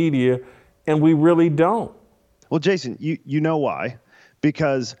alternative media, and we really don't. Well, Jason, you know why?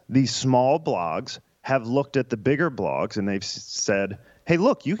 Because these small blogs have looked at the bigger blogs and they've said, hey,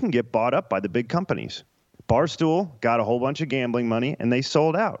 look, you can get bought up by the big companies. Barstool got a whole bunch of gambling money and they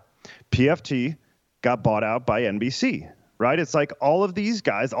sold out. PFT got bought out by NBC. Right? It's like all of these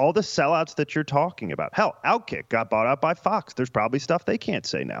guys, all the sellouts that you're talking about. Hell, Outkick got bought out by Fox. There's probably stuff they can't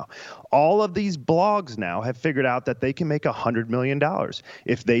say now. All of these blogs now have figured out that they can make $100 million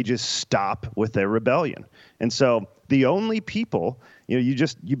if they just stop with their rebellion. And so the only people,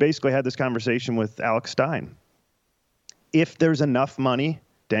 you basically had this conversation with Alex Stein. If there's enough money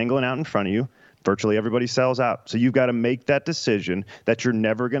dangling out in front of you, virtually everybody sells out. So you've got to make that decision that you're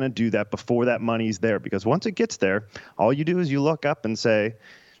never going to do that before that money's there. Because once it gets there, all you do is you look up and say,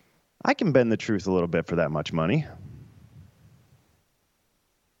 I can bend the truth a little bit for that much money.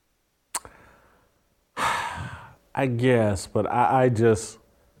 I guess, but I just,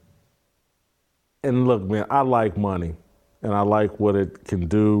 and look, man, I like money. And I like what it can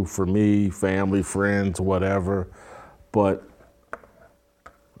do for me, family, friends, whatever. But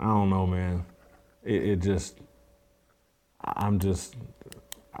I don't know, man.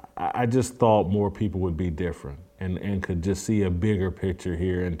 I I just thought more people would be different and could just see a bigger picture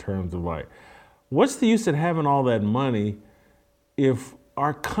here in terms of like, what's the use of having all that money if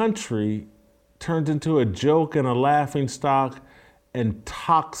our country turns into a joke and a laughing stock and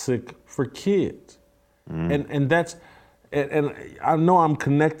toxic for kids? And that's, and I know I'm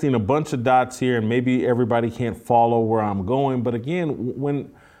connecting a bunch of dots here and maybe everybody can't follow where I'm going, but again,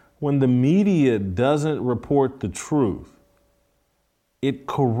 when the media doesn't report the truth, it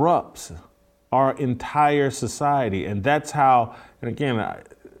corrupts our entire society. And that's how, and again,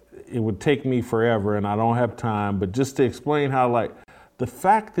 it would take me forever and I don't have time, but just to explain how, like, the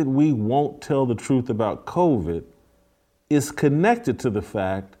fact that we won't tell the truth about COVID is connected to the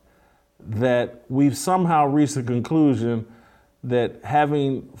fact that we've somehow reached the conclusion that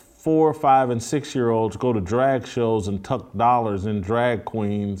having 4, 5, and 6-year-olds go to drag shows and tuck dollars in drag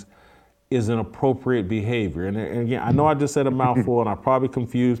queens is an appropriate behavior. And again, I know I just said a mouthful and I probably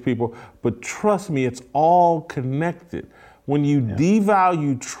confused people, but trust me, it's all connected. When you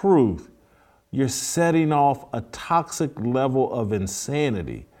devalue truth, you're setting off a toxic level of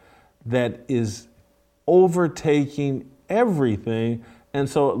insanity that is overtaking everything. And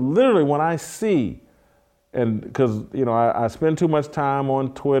so literally when I see, and because, you know, I spend too much time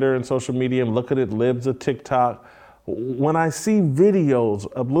on Twitter and social media and look at it, libs of TikTok, when I see videos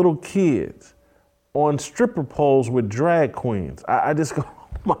of little kids on stripper poles with drag queens, I just go,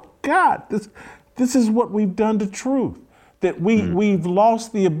 oh my God, this is what we've done to truth. That we've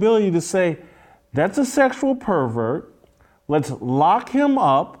lost the ability to say, that's a sexual pervert, let's lock him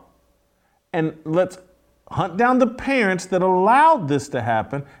up, and let's hunt down the parents that allowed this to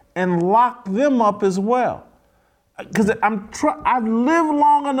happen and lock them up as well. Because I've lived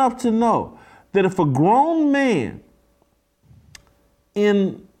long enough to know that if a grown man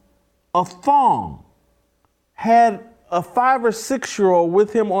in a thong had a 5 or 6-year-old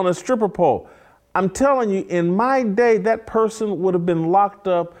with him on a stripper pole, I'm telling you, in my day, that person would have been locked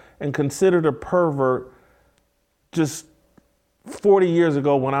up and considered a pervert just 40 years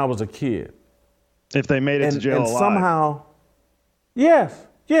ago when I was a kid. If they made it to jail alive. Somehow, yes.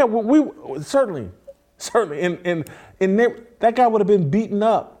 Yeah, we certainly. And that guy would have been beaten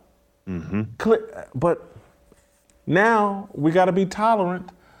up. But now we got to be tolerant,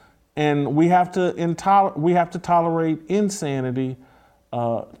 and we have to tolerate insanity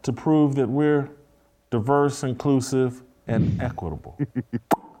to prove that we're diverse, inclusive, and equitable.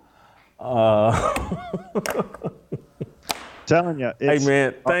 Telling you. Hey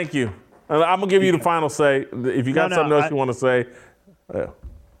man, thank you. I'm gonna give you the final say. If you got something else you want to say.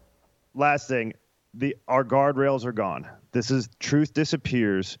 Last thing, our guardrails are gone. Truth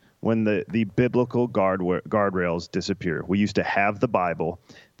disappears when the biblical guardrails disappear. We used to have the Bible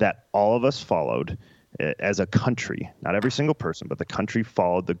that all of us followed as a country. Not every single person, but the country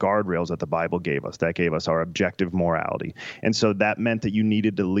followed the guardrails that the Bible gave us. That gave us our objective morality. And so that meant that you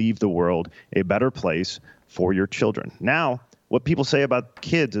needed to leave the world a better place for your children. Now, what people say about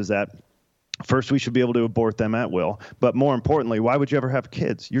kids is that first, we should be able to abort them at will. But more importantly, why would you ever have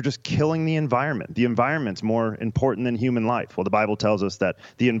kids? You're just killing the environment. The environment's more important than human life. Well, the Bible tells us that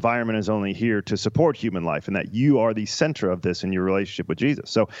the environment is only here to support human life and that you are the center of this in your relationship with Jesus.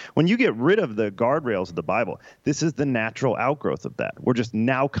 So when you get rid of the guardrails of the Bible, this is the natural outgrowth of that. We're just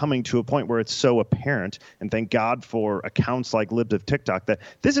now coming to a point where it's so apparent, and thank God for accounts like Libs of TikTok, that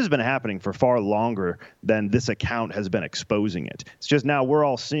this has been happening for far longer than this account has been exposing it. It's just now we're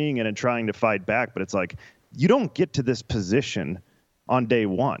all seeing it and trying to fight back, but it's like you don't get to this position on day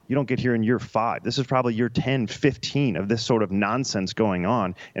one. You don't get here in year 5. This is probably year 10, 15 of this sort of nonsense going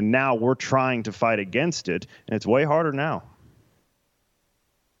on, and now we're trying to fight against it, and it's way harder now.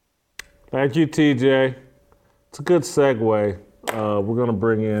 Thank you, TJ. It's a good segue. We're going to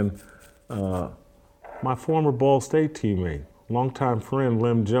bring in my former Ball State teammate, longtime friend,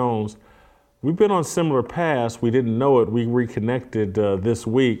 Lim Jones. We've been on similar paths. We didn't know it. We reconnected this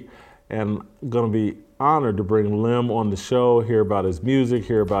week. And I'm going to be honored to bring Lim on the show, hear about his music,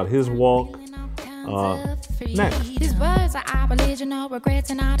 hear about his walk. Next. These words are our religion, our regrets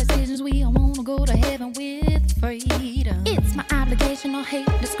and our decisions. We all want to go to heaven with freedom. It's my obligation, no hate,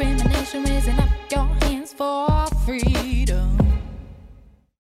 discrimination, raising up your hands for freedom.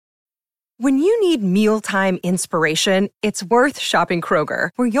 When you need mealtime inspiration, it's worth shopping Kroger,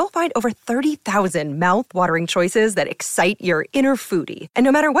 where you'll find over 30,000 mouth-watering choices that excite your inner foodie. And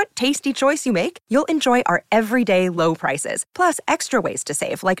no matter what tasty choice you make, you'll enjoy our everyday low prices, plus extra ways to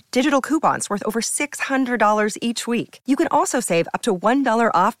save, like digital coupons worth over $600 each week. You can also save up to $1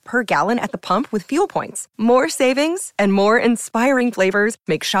 off per gallon at the pump with fuel points. More savings and more inspiring flavors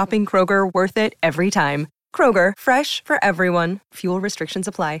make shopping Kroger worth it every time. Kroger, fresh for everyone. Fuel restrictions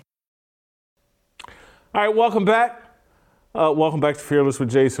apply. All right, welcome back. Welcome back to Fearless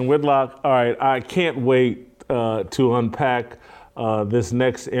with Jason Whitlock. All right, I can't wait to unpack this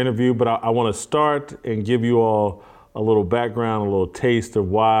next interview, but I want to start and give you all a little background, a little taste of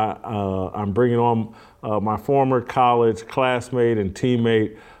why I'm bringing on my former college classmate and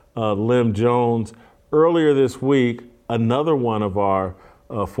teammate, Lim Jones. Earlier this week, another one of our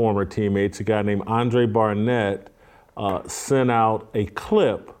former teammates, a guy named Andre Barnett, sent out a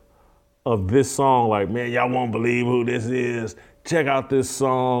clip of this song, like, man, y'all won't believe who this is. Check out this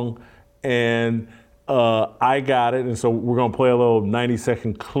song. And I got it. And so we're going to play a little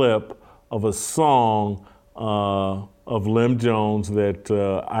 90-second clip of a song of Lim Jones that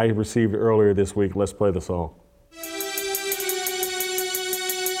I received earlier this week. Let's play the song.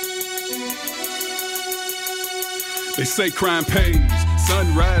 They say crime pays,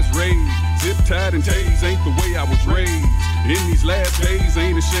 sunrise rays, zip tied and tase ain't the way I was raised. In these last days,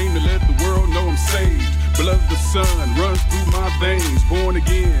 ain't ashamed to let the world know I'm saved. Blood of the sun runs through my veins, born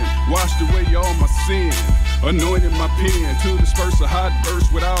again, washed away all my sin. Anointed my pen to disperse a hot verse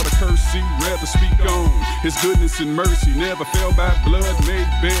without a curse. See, rather speak on his goodness and mercy. Never fell by blood, made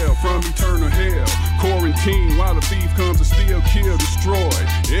bail from eternal hell. Quarantine while the thief comes to steal, kill, destroy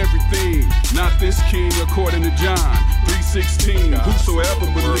everything. Not this king, according to John 3:16. Whosoever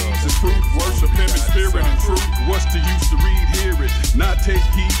believes is proof. Worship him in spirit and truth. What's the use to read, hear it? Not take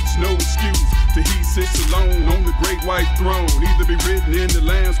heed, no excuse. Till he sits alone on the great white throne. Either be written in the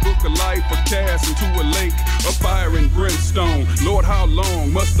Lamb's book of life or cast into a lake of fire and brimstone. Lord, how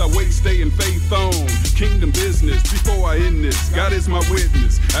long must I wait, stay in faith on kingdom business before I end this? God is my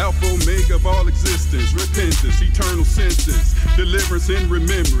witness, Alpha, Omega of all existence. Repentance, eternal sentence, deliverance and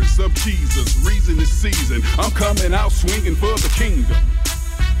remembrance of Jesus. Reason is season, I'm coming out swinging for the kingdom.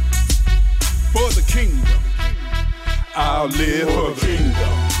 For the kingdom. I'll live for the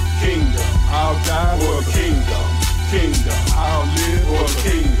kingdom. Kingdom. I'll die for the kingdom. Kingdom. I'll live for the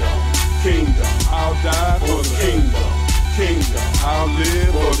kingdom. Kingdom. I'll die for the kingdom. Kingdom. I'll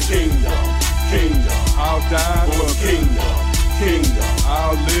live for the kingdom. Kingdom. I'll die for the kingdom. Kingdom.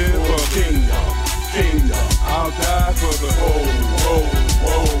 I'll live for the kingdom. Kingdom. I'll die for the whoa.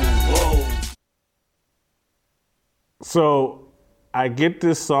 So I get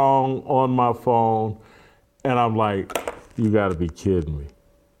this song on my phone and I'm like, you gotta be kidding me.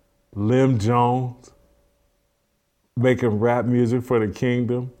 Lim Jones making rap music for the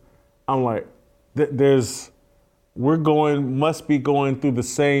kingdom. I'm like, must be going through the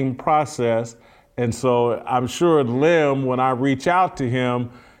same process. And so I'm sure Lim, when I reach out to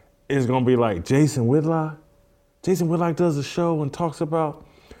him, is gonna be like, Jason Whitlock? Jason Whitlock does a show and talks about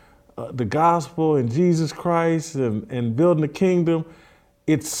the gospel and Jesus Christ and building the kingdom.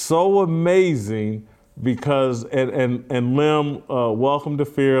 It's so amazing because, and Lim, welcome to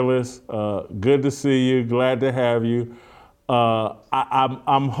Fearless. Good to see you, glad to have you.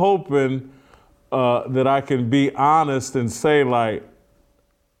 I'm hoping that I can be honest and say, like,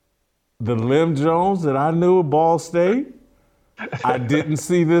 the Lim Jones that I knew at Ball State, I didn't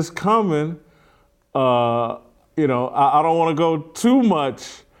see this coming. I don't want to go too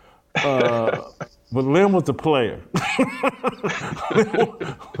much, but Lim was a player.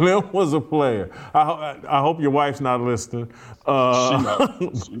 Lim was a player. I hope your wife's not listening.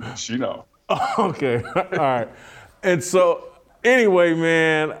 She know. Okay, all right. And so, anyway,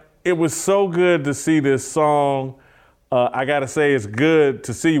 man, it was so good to see this song. I gotta say, it's good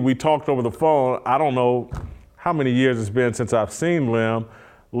to see. We talked over the phone. I don't know how many years it's been since I've seen Lim.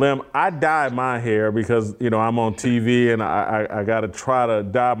 Lim, I dyed my hair because I'm on TV and I gotta try to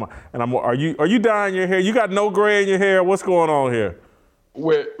dye my. And are you dyeing your hair? You got no gray in your hair. What's going on here?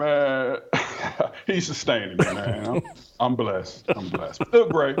 Wait, man, he's sustaining me, man. I'm blessed. Look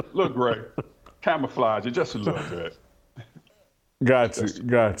great. Camouflage it just a little bit.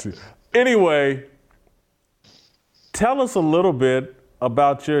 Got you. Anyway, tell us a little bit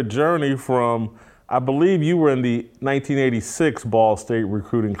about your journey from, I believe you were in the 1986 Ball State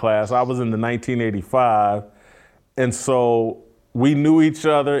recruiting class. I was in the 1985. And so we knew each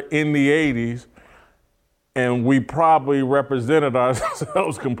other in the 80s, and we probably represented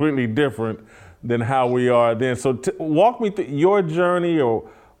ourselves completely different than how we are then. So walk me through your journey, or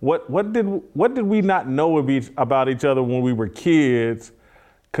what did we not know about each other when we were kids?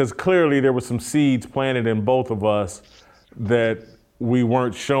 Because clearly there were some seeds planted in both of us that we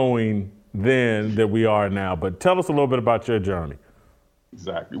weren't showing then that we are now. But tell us a little bit about your journey.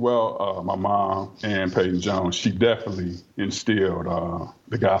 Exactly. Well, my mom, Ann Peyton Jones, she definitely instilled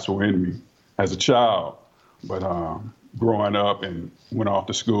the gospel in me as a child. But growing up and went off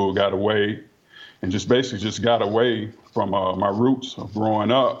to school, got away, and just got away from my roots of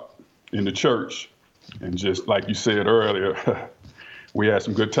growing up in the church And just like you said earlier, we had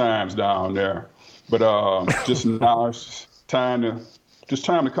some good times down there. But just now it's time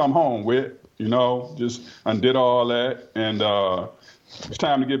to come home with, just undid all that. And it's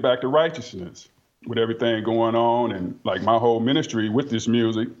time to get back to righteousness with everything going on. And like my whole ministry with this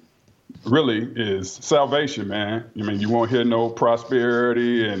music really is salvation, man. I mean, you won't hear no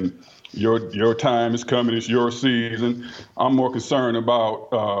prosperity and your time is coming, it's your season. I'm more concerned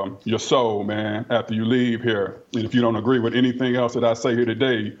about your soul, man, after you leave here. And if you don't agree with anything else that I say here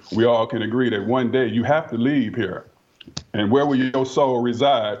today, we all can agree that one day you have to leave here. And where will your soul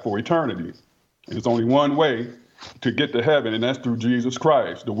reside for eternity? There's only one way to get to heaven, and that's through Jesus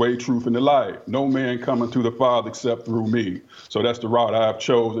Christ, the way, truth, and the life. No man coming to the Father except through me. So that's the route I've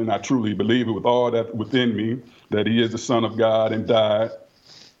chosen. I truly believe it with all that within me, that he is the Son of God and died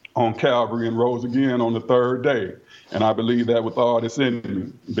on Calvary and rose again on the third day. And I believe that with all that's in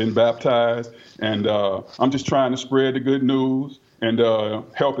me, been baptized. And I'm just trying to spread the good news and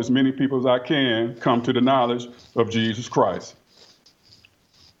help as many people as I can come to the knowledge of Jesus Christ.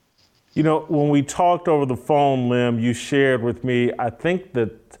 When we talked over the phone, Lim, you shared with me, I think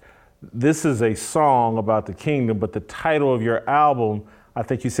that this is a song about the kingdom, but the title of your album, I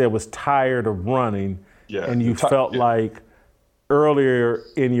think you said, was Tired of Running. Yeah, and you felt like earlier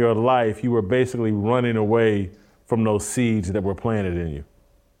in your life, you were basically running away from those seeds that were planted in you.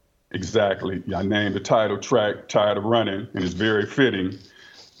 Exactly. I named the title track Tired of Running, and it's very fitting.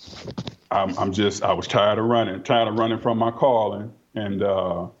 I was tired of running from my calling, and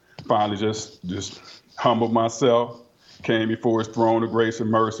finally just humbled myself, came before his throne of grace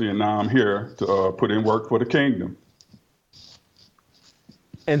and mercy, and now I'm here to put in work for the kingdom.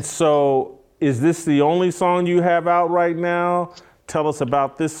 And so is this the only song you have out right now? Tell us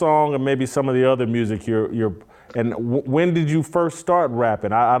about this song and maybe some of the other music when did you first start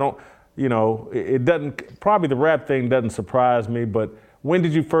rapping? I don't, it doesn't, probably the rap thing doesn't surprise me, but when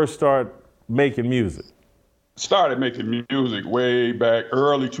did you first start making music? Started making music way back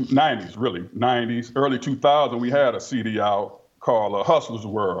early 90s, really 90s, early 2000. We had a CD out called Hustler's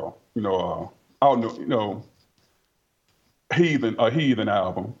World, heathen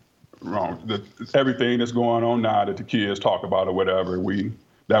album. Wrong. Everything that's going on now that the kids talk about or whatever,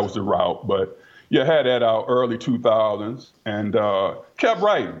 that was the route. But yeah, had that out early 2000s and kept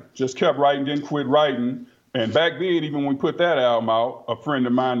writing, didn't quit writing. And back then, even when we put that album out, a friend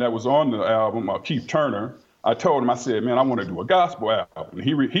of mine that was on the album, Keith Turner, I told him, I said, man, I want to do a gospel album. And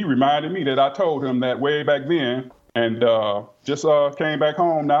he reminded me that I told him that way back then, and just came back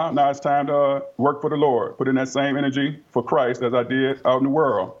home now. Now it's time to work for the Lord, put in that same energy for Christ as I did out in the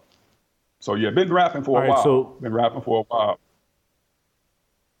world. So yeah, been rapping for a while.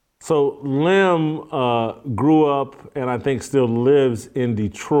 So Lim grew up and I think still lives in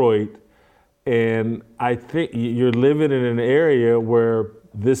Detroit. And I think you're living in an area where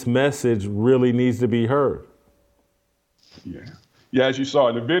this message really needs to be heard. Yeah, as you saw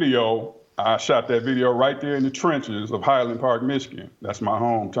in the video, I shot that video right there in the trenches of Highland Park, Michigan. That's my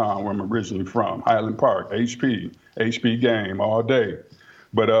hometown where I'm originally from. Highland Park, HP game all day.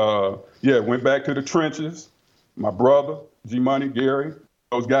 But went back to the trenches. My brother, G-Money, Gary,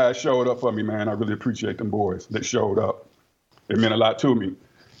 those guys showed up for me, man. I really appreciate them boys that showed up. It meant a lot to me.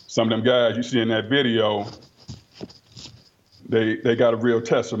 Some of them guys you see in that video, they got a real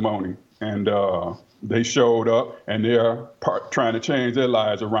testimony, and they showed up, and they're trying to change their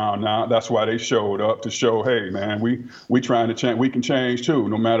lives around now. That's why they showed up, to show, hey, man, we trying to change. We can change too.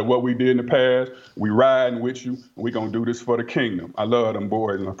 No matter what we did in the past, we riding with you, and we gonna do this for the kingdom. I love them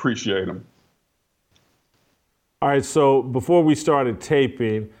boys and appreciate them. All right, so before we started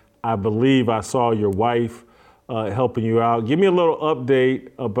taping, I believe I saw your wife helping you out. Give me a little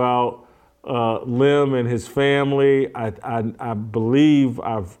update about Lim and his family. I believe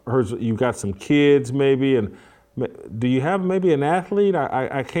I've heard you got some kids maybe, and do you have maybe an athlete?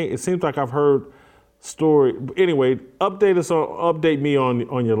 I can't. It seems like I've heard story. Anyway, update me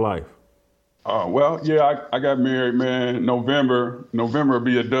on your life. I got married, man. November will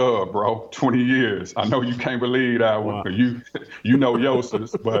be a dub, bro. 20 years. I know you can't believe that one. Wow. You know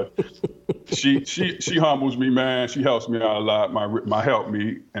Yosis, but she humbles me, man. She helps me out a lot, my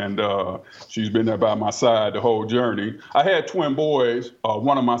helpmeet, and she's been there by my side the whole journey. I had twin boys.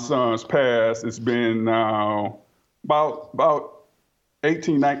 One of my sons passed. It's been now about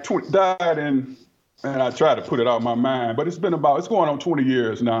 18, 19, 20, died in, and I try to put it out of my mind, but it's going on 20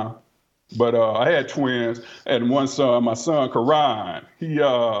 years now. But I had twins, and one son, my son, Kyrie, he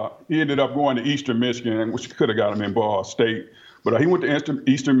ended up going to Eastern Michigan, which could have got him in Ball State. But he went to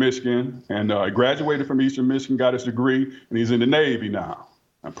Eastern Michigan and graduated from Eastern Michigan, got his degree, and he's in the Navy now.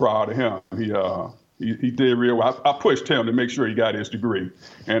 I'm proud of him. He did real well. I pushed him to make sure he got his degree,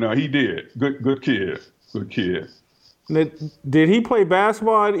 and he did. Good kid. Did he play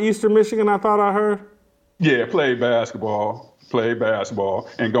basketball at Eastern Michigan? I thought I heard. Yeah, played basketball,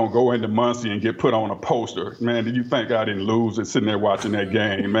 and gonna go into Muncie and get put on a poster. Man, did you think I didn't lose it sitting there watching that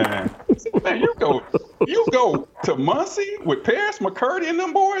game, man? Man, you go to Muncie with Paris McCurdy and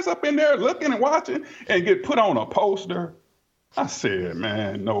them boys up in there looking and watching and get put on a poster. I said,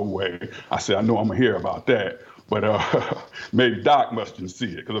 man, no way. I said, I know I'm gonna hear about that, but maybe Doc mustn't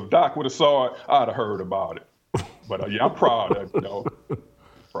see it, because if Doc would have saw it, I'd have heard about it. But yeah, I'm proud of it, though.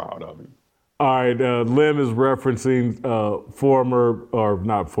 Proud of him. All right, Lynn is referencing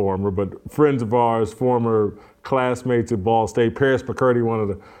friends of ours, former classmates at Ball State. Paris McCurdy, one of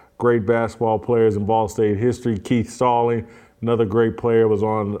the great basketball players in Ball State history. Keith Stalling, another great player, was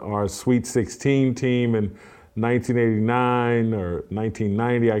on our Sweet 16 team in 1989 or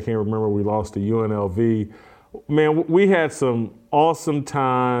 1990. I can't remember. We lost to UNLV. Man, we had some awesome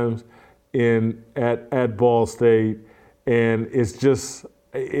times at Ball State, and it just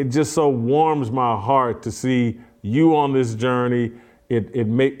so warms my heart to see you on this journey.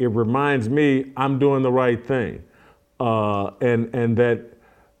 It reminds me I'm doing the right thing, and that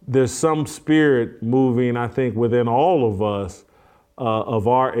there's some spirit moving, I think, within all of us of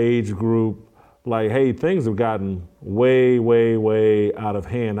our age group. Like, hey, things have gotten way, way, way out of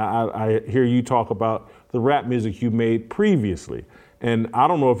hand. I hear you talk about the rap music you made previously. And I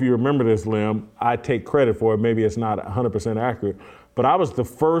don't know if you remember this, Lim. I take credit for it. Maybe it's not 100% accurate. But I was the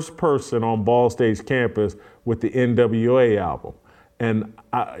first person on Ball State's campus with the NWA album. And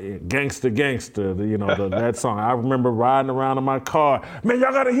Gangsta, that song. I remember riding around in my car. Man,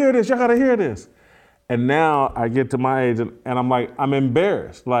 y'all got to hear this. And now I get to my age and I'm like, I'm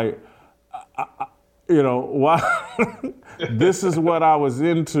embarrassed. Like, why? This is what I was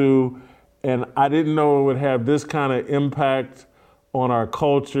into, and I didn't know it would have this kind of impact on our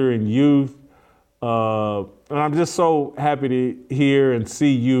culture and youth. And I'm just so happy to hear and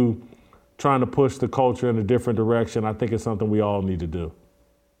see you trying to push the culture in a different direction. I think it's something we all need to do.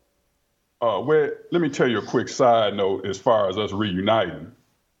 Let me tell you a quick side note as far as us reuniting.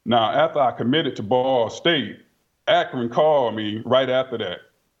 Now, after I committed to Ball State, Akron called me right after that.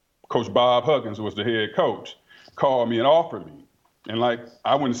 Coach Bob Huggins was the head coach, called me and offered me. And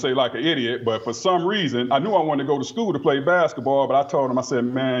I wouldn't say like an idiot, but for some reason, I knew I wanted to go to school to play basketball, but I told him, I said,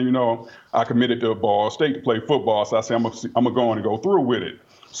 man, I committed to Ball State to play football. So I said, I'm going to go through with it.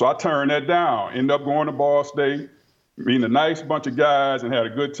 So I turned that down, ended up going to Ball State, meeting a nice bunch of guys and had a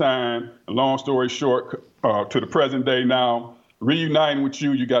good time. And long story short, to the present day now, reuniting with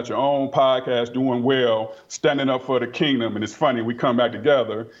you, you got your own podcast doing well, standing up for the kingdom. And it's funny, we come back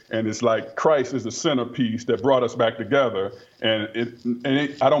together and it's like Christ is the centerpiece that brought us back together. And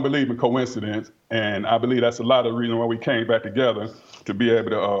I don't believe in coincidence. And I believe that's a lot of the reason why we came back together, to be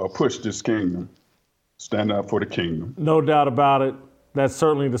able to push this kingdom, stand up for the kingdom. No doubt about it. That's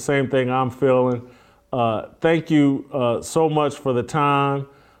certainly the same thing I'm feeling. Thank you so much for the time.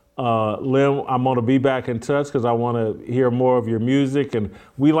 Lim, I'm going to be back in touch because I want to hear more of your music. And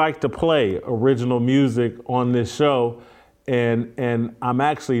we like to play original music on this show. And I'm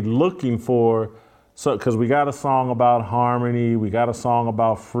actually looking because we got a song about harmony, we got a song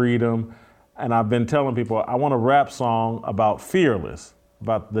about freedom. And I've been telling people I want a rap song about Fearless,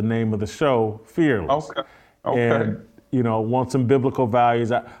 about the name of the show, Fearless. Okay. And, want some biblical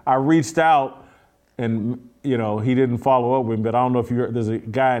values. I reached out and he didn't follow up with me, but I don't know if there's a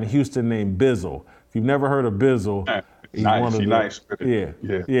guy in Houston named Bizzle. If you've never heard of Bizzle, he's nice. Yeah,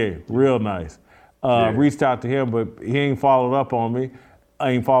 real nice. Reached out to him, but he ain't followed up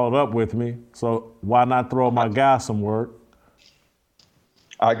with me. So why not throw my guy some work?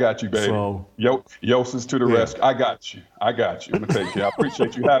 I got you, baby. So, Yos's to the rescue. I got you. I'm gonna take care. I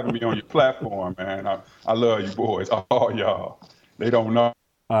appreciate you having me on your platform, man. I love you boys, all y'all. They don't know.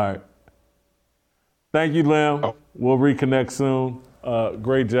 All right. Thank you, Lim. We'll reconnect soon.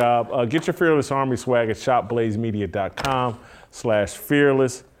 Great job. Get your Fearless Army swag at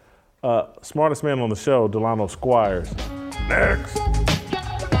shopblazemedia.com/fearless. Smartest man on the show, Delano Squires. Next.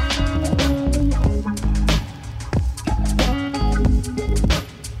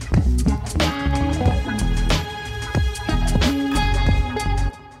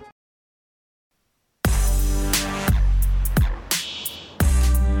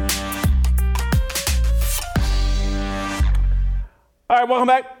 All right, welcome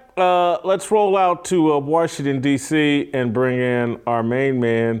back. Let's roll out to Washington, D.C. and bring in our main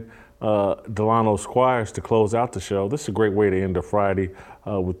man, Delano Squires, to close out the show. This is a great way to end a Friday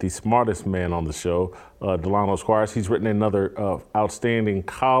with the smartest man on the show, Delano Squires. He's written another outstanding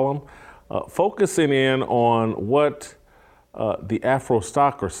column focusing in on what the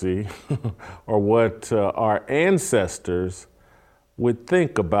Afrostocracy or what our ancestors would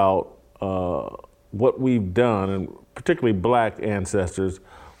think about what we've done, and particularly black ancestors,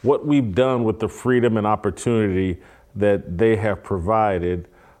 what we've done with the freedom and opportunity that they have provided.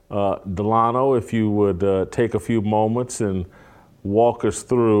 Delano, if you would take a few moments and walk us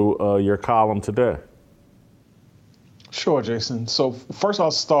through your column today. Sure, Jason. So first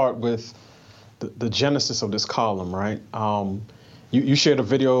I'll start with the genesis of this column, right? You shared a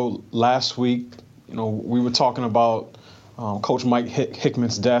video last week. We were talking about Coach Mike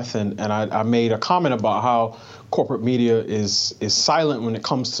Hickman's death, and I made a comment about how corporate media is silent when it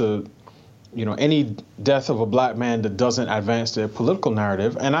comes to any death of a black man that doesn't advance their political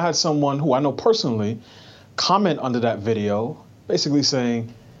narrative. And I had someone who I know personally comment under that video, basically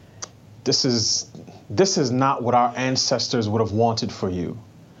saying, this is not what our ancestors would have wanted for you.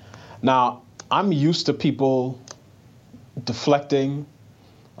 Now, I'm used to people deflecting.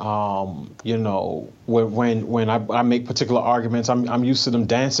 When I make particular arguments, I'm used to them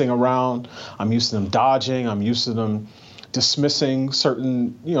dancing around. I'm used to them dodging. I'm used to them dismissing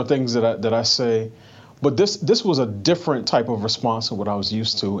certain things that I say. But this was a different type of response to what I was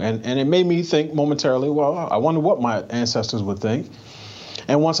used to, and it made me think momentarily, well, I wonder what my ancestors would think.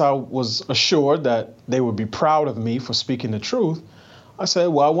 And once I was assured that they would be proud of me for speaking the truth, I said,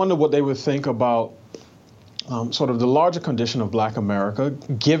 well, I wonder what they would think about sort of the larger condition of Black America,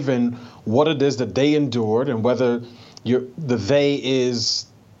 given what it is that they endured, and whether the they is,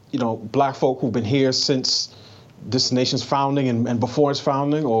 Black folk who've been here since this nation's founding and before its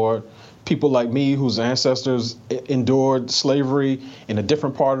founding, or people like me whose ancestors endured slavery in a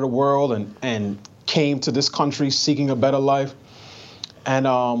different part of the world and came to this country seeking a better life. And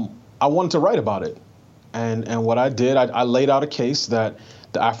I wanted to write about it. And what I did, I laid out a case that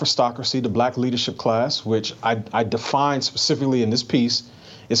the Afrostocracy, the black leadership class, which I defined specifically in this piece,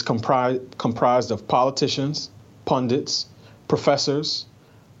 is comprised of politicians, pundits, professors,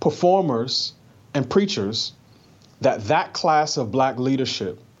 performers, and preachers, that class of black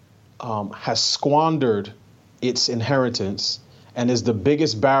leadership has squandered its inheritance and is the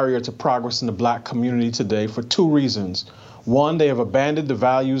biggest barrier to progress in the black community today for two reasons. One, they have abandoned the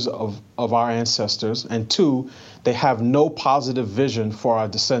values of our ancestors, and two, they have no positive vision for our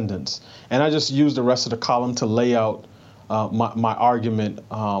descendants. And I just used the rest of the column to lay out my argument,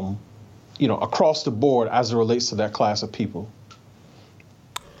 across the board as it relates to that class of people.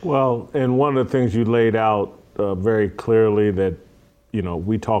 Well, and one of the things you laid out very clearly that,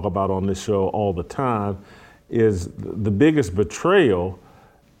 we talk about on this show all the time is the biggest betrayal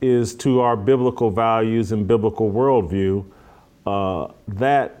is to our biblical values and biblical worldview.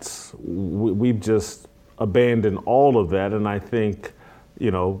 We've just abandoned all of that. And I think,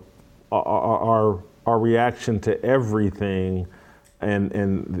 our reaction to everything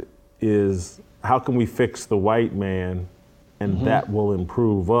and is how can we fix the white man and that will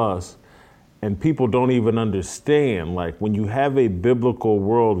improve us. And people don't even understand, like when you have a biblical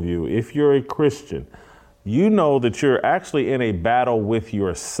worldview, if you're a Christian, you know that you're actually in a battle with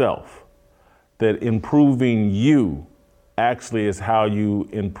yourself, that improving you actually is how you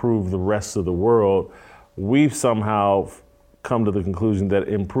improve the rest of the world. We've somehow come to the conclusion that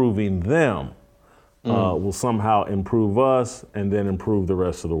improving them will somehow improve us and then improve the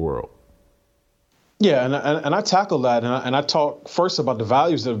rest of the world. Yeah, and I tackle that, and I talk first about the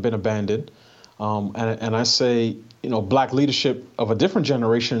values that have been abandoned, and I say, black leadership of a different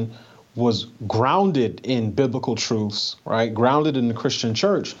generation was grounded in biblical truths, right? Grounded in the Christian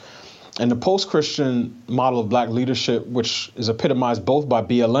church. And the post-Christian model of black leadership, which is epitomized both by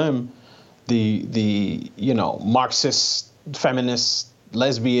BLM, the Marxist, feminist,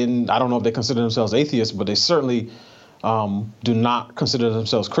 lesbian, I don't know if they consider themselves atheists, but they certainly do not consider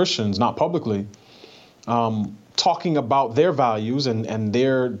themselves Christians, not publicly, talking about their values and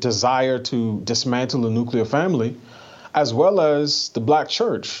their desire to dismantle the nuclear family, as well as the black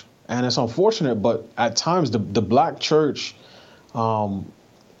church. And it's unfortunate, but at times the black church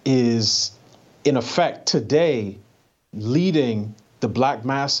is, in effect, today leading the black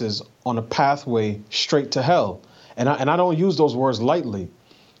masses on a pathway straight to hell. And I don't use those words lightly.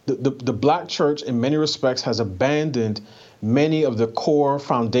 The black church, in many respects, has abandoned many of the core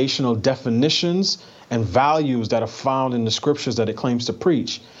foundational definitions and values that are found in the scriptures that it claims to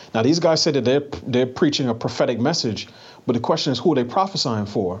preach. Now, these guys say that they're preaching a prophetic message, but the question is, who are they prophesying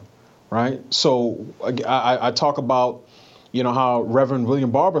for? Right. So I talk about, how Reverend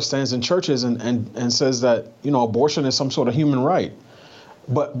William Barber stands in churches and says that, abortion is some sort of human right.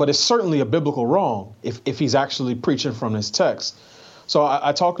 But it's certainly a biblical wrong if he's actually preaching from this text. So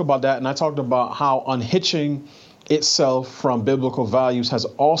I talked about that, and I talked about how unhitching itself from biblical values has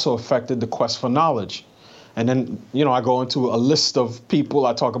also affected the quest for knowledge. And then, I go into a list of people.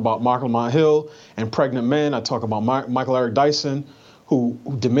 I talk about Mark Lamont Hill and pregnant men. I talk about Michael Eric Dyson, who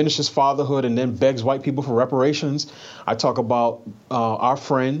diminishes fatherhood and then begs white people for reparations. I talk about our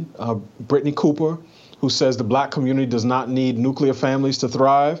friend, Brittany Cooper, who says the black community does not need nuclear families to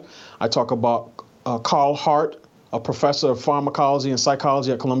thrive. I talk about Carl Hart, a professor of pharmacology and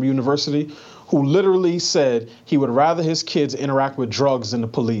psychology at Columbia University, who literally said he would rather his kids interact with drugs than the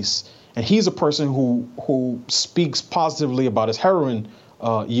police. And he's a person who speaks positively about his heroin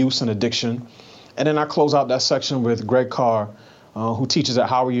use and addiction. And then I close out that section with Greg Carr, who teaches at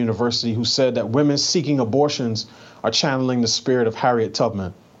Howard University, who said that women seeking abortions are channeling the spirit of Harriet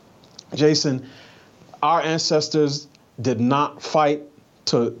Tubman. Jason, our ancestors did not fight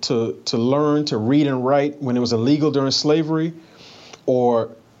to learn to read and write when it was illegal during slavery, or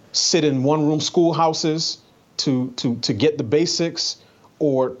sit in one-room schoolhouses to get the basics,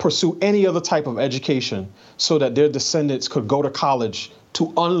 or pursue any other type of education so that their descendants could go to college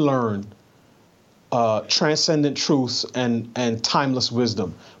to unlearn transcendent truths and timeless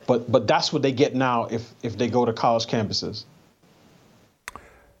wisdom. But that's what they get now if they go to college campuses.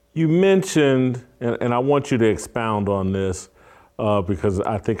 You mentioned, and I want you to expound on this because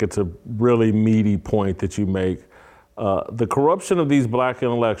I think it's a really meaty point that you make. The corruption of these black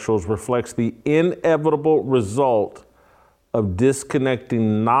intellectuals reflects the inevitable result of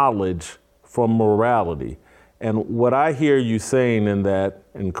disconnecting knowledge from morality. And what I hear you saying in that,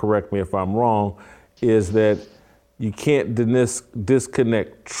 and correct me if I'm wrong, is that you can't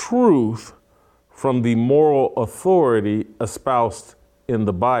disconnect truth from the moral authority espoused in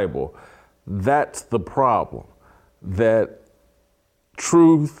the Bible. That's the problem, that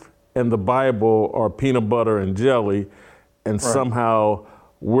truth and the Bible are peanut butter and jelly, and Right. somehow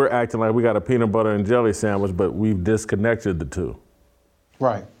we're acting like we got a peanut butter and jelly sandwich, but we've disconnected the two.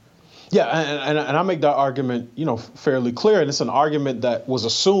 Right. Yeah, and I make that argument, fairly clear, and it's an argument that was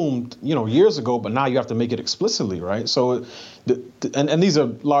assumed, years ago, but now you have to make it explicitly, right? So, and these are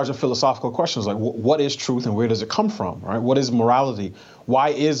larger philosophical questions, like what is truth and where does it come from, right? What is morality? Why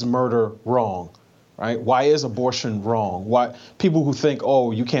is murder wrong, right? Why is abortion wrong? Why people who think,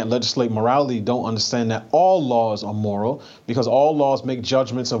 oh, you can't legislate morality don't understand that all laws are moral because all laws make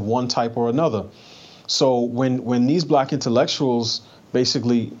judgments of one type or another. So when these black intellectuals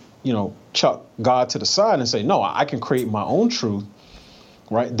basically chuck God to the side and say, no, I can create my own truth,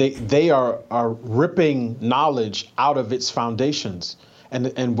 right? They are ripping knowledge out of its foundations.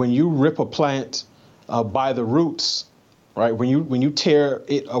 And when you rip a plant by the roots, right? When you tear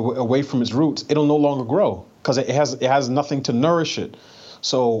it away from its roots, it'll no longer grow because it has nothing to nourish it.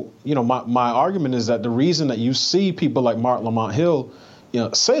 So, my argument is that the reason that you see people like Mark Lamont Hill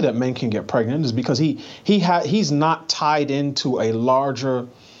say that men can get pregnant is because he's not tied into a larger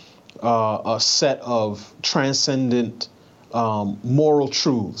a set of transcendent moral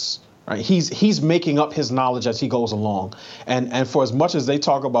truths. Right? He's making up his knowledge as he goes along. And for as much as they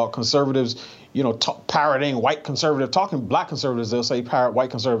talk about conservatives, parroting white conservative talking, black conservatives, they'll say parrot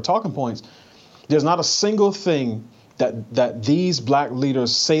white conservative talking points. There's not a single thing that these black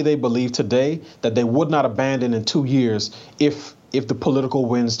leaders say they believe today that they would not abandon in 2 years if the political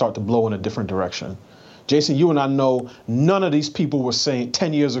winds start to blow in a different direction. Jason, you and I know none of these people were saying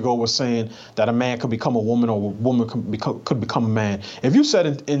 10 years ago were saying that a man could become a woman or a woman could become a man. If you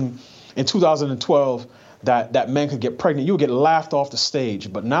said in 2012 that men could get pregnant, you would get laughed off the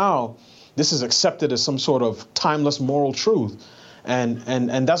stage. But now this is accepted as some sort of timeless moral truth. And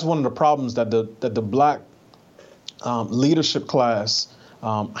that's one of the problems that the black leadership class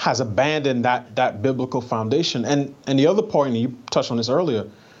has abandoned that biblical foundation. And the other point, and you touched on this earlier,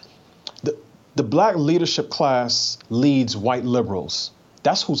 the black leadership class leads white liberals.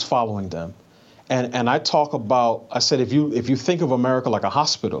 That's who's following them. And I said, if you think of America like a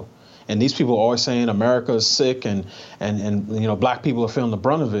hospital, and these people are always saying America is sick and black people are feeling the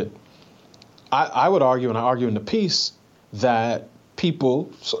brunt of it, I would argue, and I argue in the piece, that people,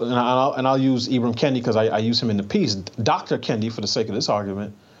 and I'll use Ibram Kendi because I use him in the piece, Dr. Kendi for the sake of this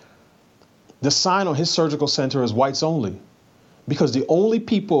argument, the sign on his surgical center is whites only. Because the only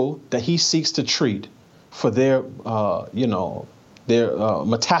people that he seeks to treat for their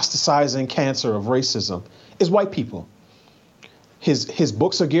metastasizing cancer of racism is white people. His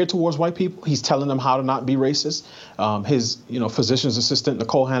books are geared towards white people. He's telling them how to not be racist. His physician's assistant,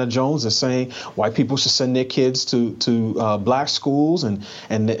 Nicole Hannah-Jones, is saying white people should send their kids to black schools and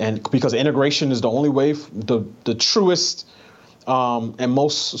because integration is the only way, the truest and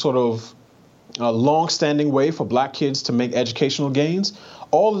most sort of long-standing way for black kids to make educational gains.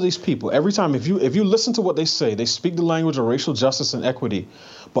 All of these people, every time, if you listen to what they say, they speak the language of racial justice and equity,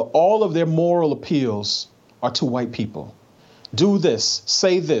 but all of their moral appeals are to white people. Do this,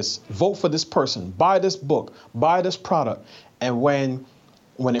 say this, vote for this person, buy this book, buy this product. And when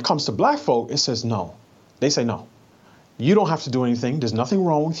it comes to black folk, it says no. They say no. You don't have to do anything. There's nothing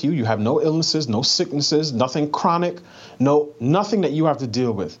wrong with you. You have no illnesses, no sicknesses, nothing chronic, nothing that you have to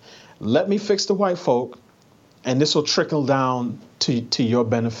deal with. Let me fix the white folk, and this will trickle down to your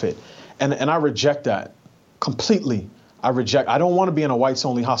benefit. And I reject that completely. I don't want to be in a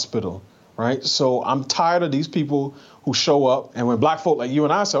whites-only hospital, right? So I'm tired of these people who show up, and when black folk like you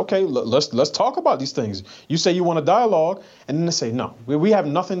and I say, okay, let's talk about these things. You say you want a dialogue, and then they say, no, we have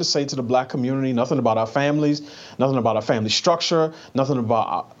nothing to say to the black community, nothing about our families, nothing about our family structure, nothing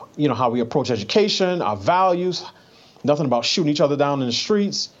about how we approach education, our values, nothing about shooting each other down in the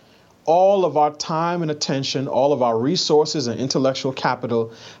streets. All of our time and attention, all of our resources and intellectual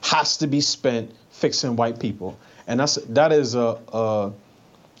capital has to be spent fixing white people. And that is an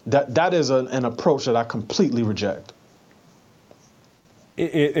approach that I completely reject.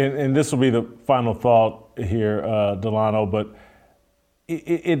 And this will be the final thought here, Delano, but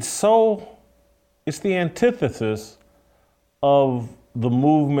it's the antithesis of the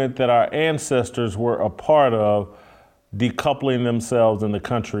movement that our ancestors were a part of, decoupling themselves in the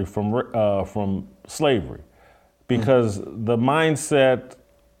country from slavery. Because the mindset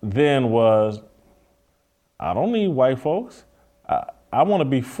then was, I don't need white folks. I want to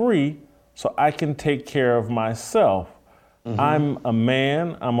be free so I can take care of myself. I'm a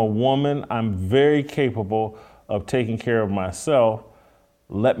man, I'm a woman, I'm very capable of taking care of myself.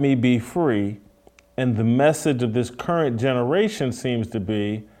 Let me be free. And the message of this current generation seems to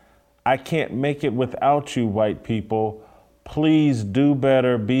be, I can't make it without you, white people. Please do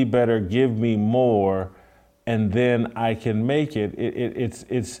better, be better, give me more, and then I can make it.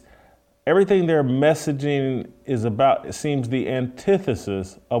 It's everything their messaging is about. It seems the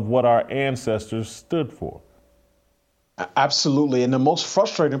antithesis of what our ancestors stood for. Absolutely, and the most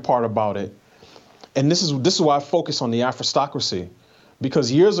frustrating part about it, and this is why I focus on the Afrostocracy,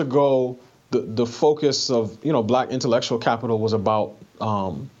 because years ago the focus of black intellectual capital was about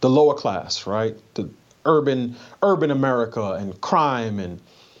the lower class, right? The urban America and crime and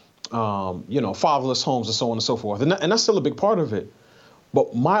fatherless homes and so on and so forth, and that's still a big part of it.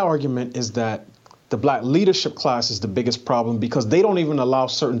 But my argument is that the black leadership class is the biggest problem because they don't even allow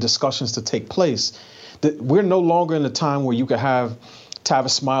certain discussions to take place. We're no longer in a time where you could have Tavis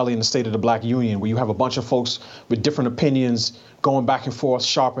Smiley in the State of the Black Union, where you have a bunch of folks with different opinions going back and forth,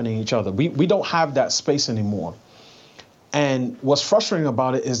 sharpening each other. We don't have that space anymore. And what's frustrating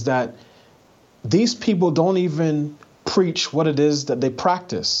about it is that these people don't even preach what it is that they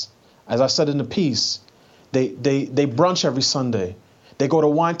practice. As I said in the piece, they brunch every Sunday. They go to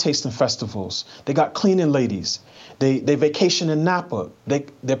wine tasting festivals. They got cleaning ladies. They vacation in Napa.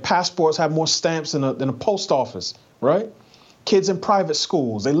 Their passports have more stamps than a post office, right? Kids in private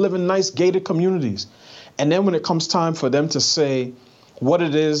schools. They live in nice gated communities. And then when it comes time for them to say what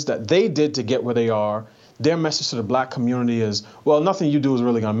it is that they did to get where they are, their message to the black community is, well, nothing you do is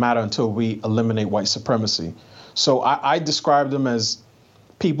really going to matter until we eliminate white supremacy. So I describe them as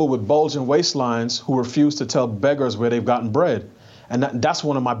people with bulging waistlines who refuse to tell beggars where they've gotten bread. And that's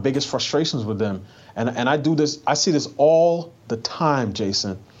one of my biggest frustrations with them. And I see this all the time,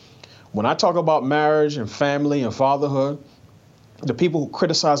 Jason. When I talk about marriage and family and fatherhood, the people who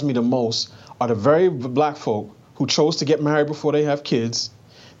criticize me the most are the very black folk who chose to get married before they have kids.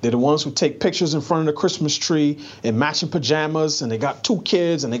 They're the ones who take pictures in front of the Christmas tree in matching pajamas, and they got 2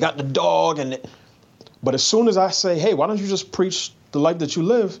 kids, and they got the dog. But as soon as I say, hey, why don't you just preach the life that you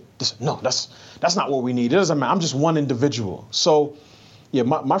live? They say, no, that's not what we need. It doesn't matter. I'm just one individual. So, yeah,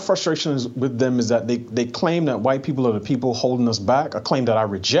 my frustration with them is that they claim that white people are the people holding us back, a claim that I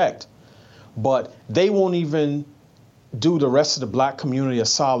reject. But they won't even do the rest of the black community a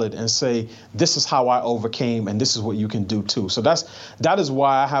solid and say, this is how I overcame and this is what you can do too. So that is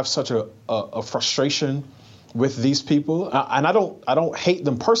why I have such a frustration with these people. And I don't hate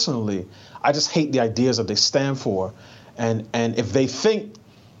them personally. I just hate the ideas that they stand for. And if they think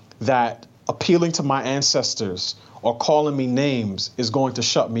that appealing to my ancestors or calling me names is going to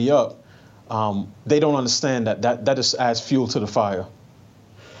shut me up, they don't understand that just adds fuel to the fire.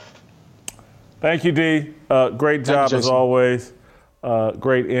 Thank you, D. Great job as always.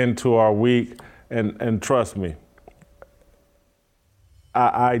 Great end to our week. And trust me,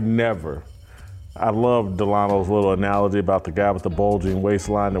 I love Delano's little analogy about the guy with the bulging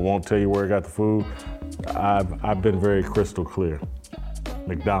waistline that won't tell you where he got the food. I've been very crystal clear.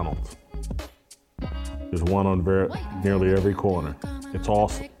 McDonald's. There's one on nearly every corner. It's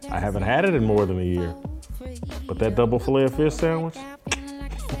awesome. I haven't had it in more than a year. But that double filet of fish sandwich,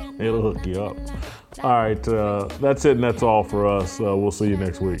 it'll hook you up. All right, that's it and that's all for us. We'll see you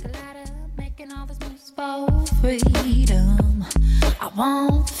next week. Freedom, I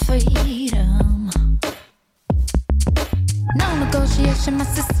want freedom. No negotiation, my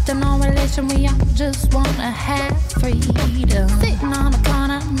sister, no relation. We all just wanna have freedom. Sitting on the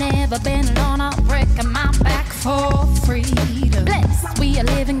corner, never been alone. I'm breaking my back for freedom. Blessed, we are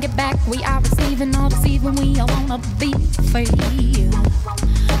living, get back. We are receiving, all deceiving. We all wanna be free.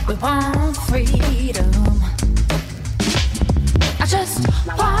 We want freedom.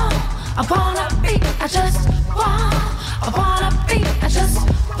 I wanna be, I wanna be,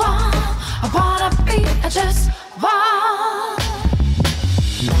 I wanna be,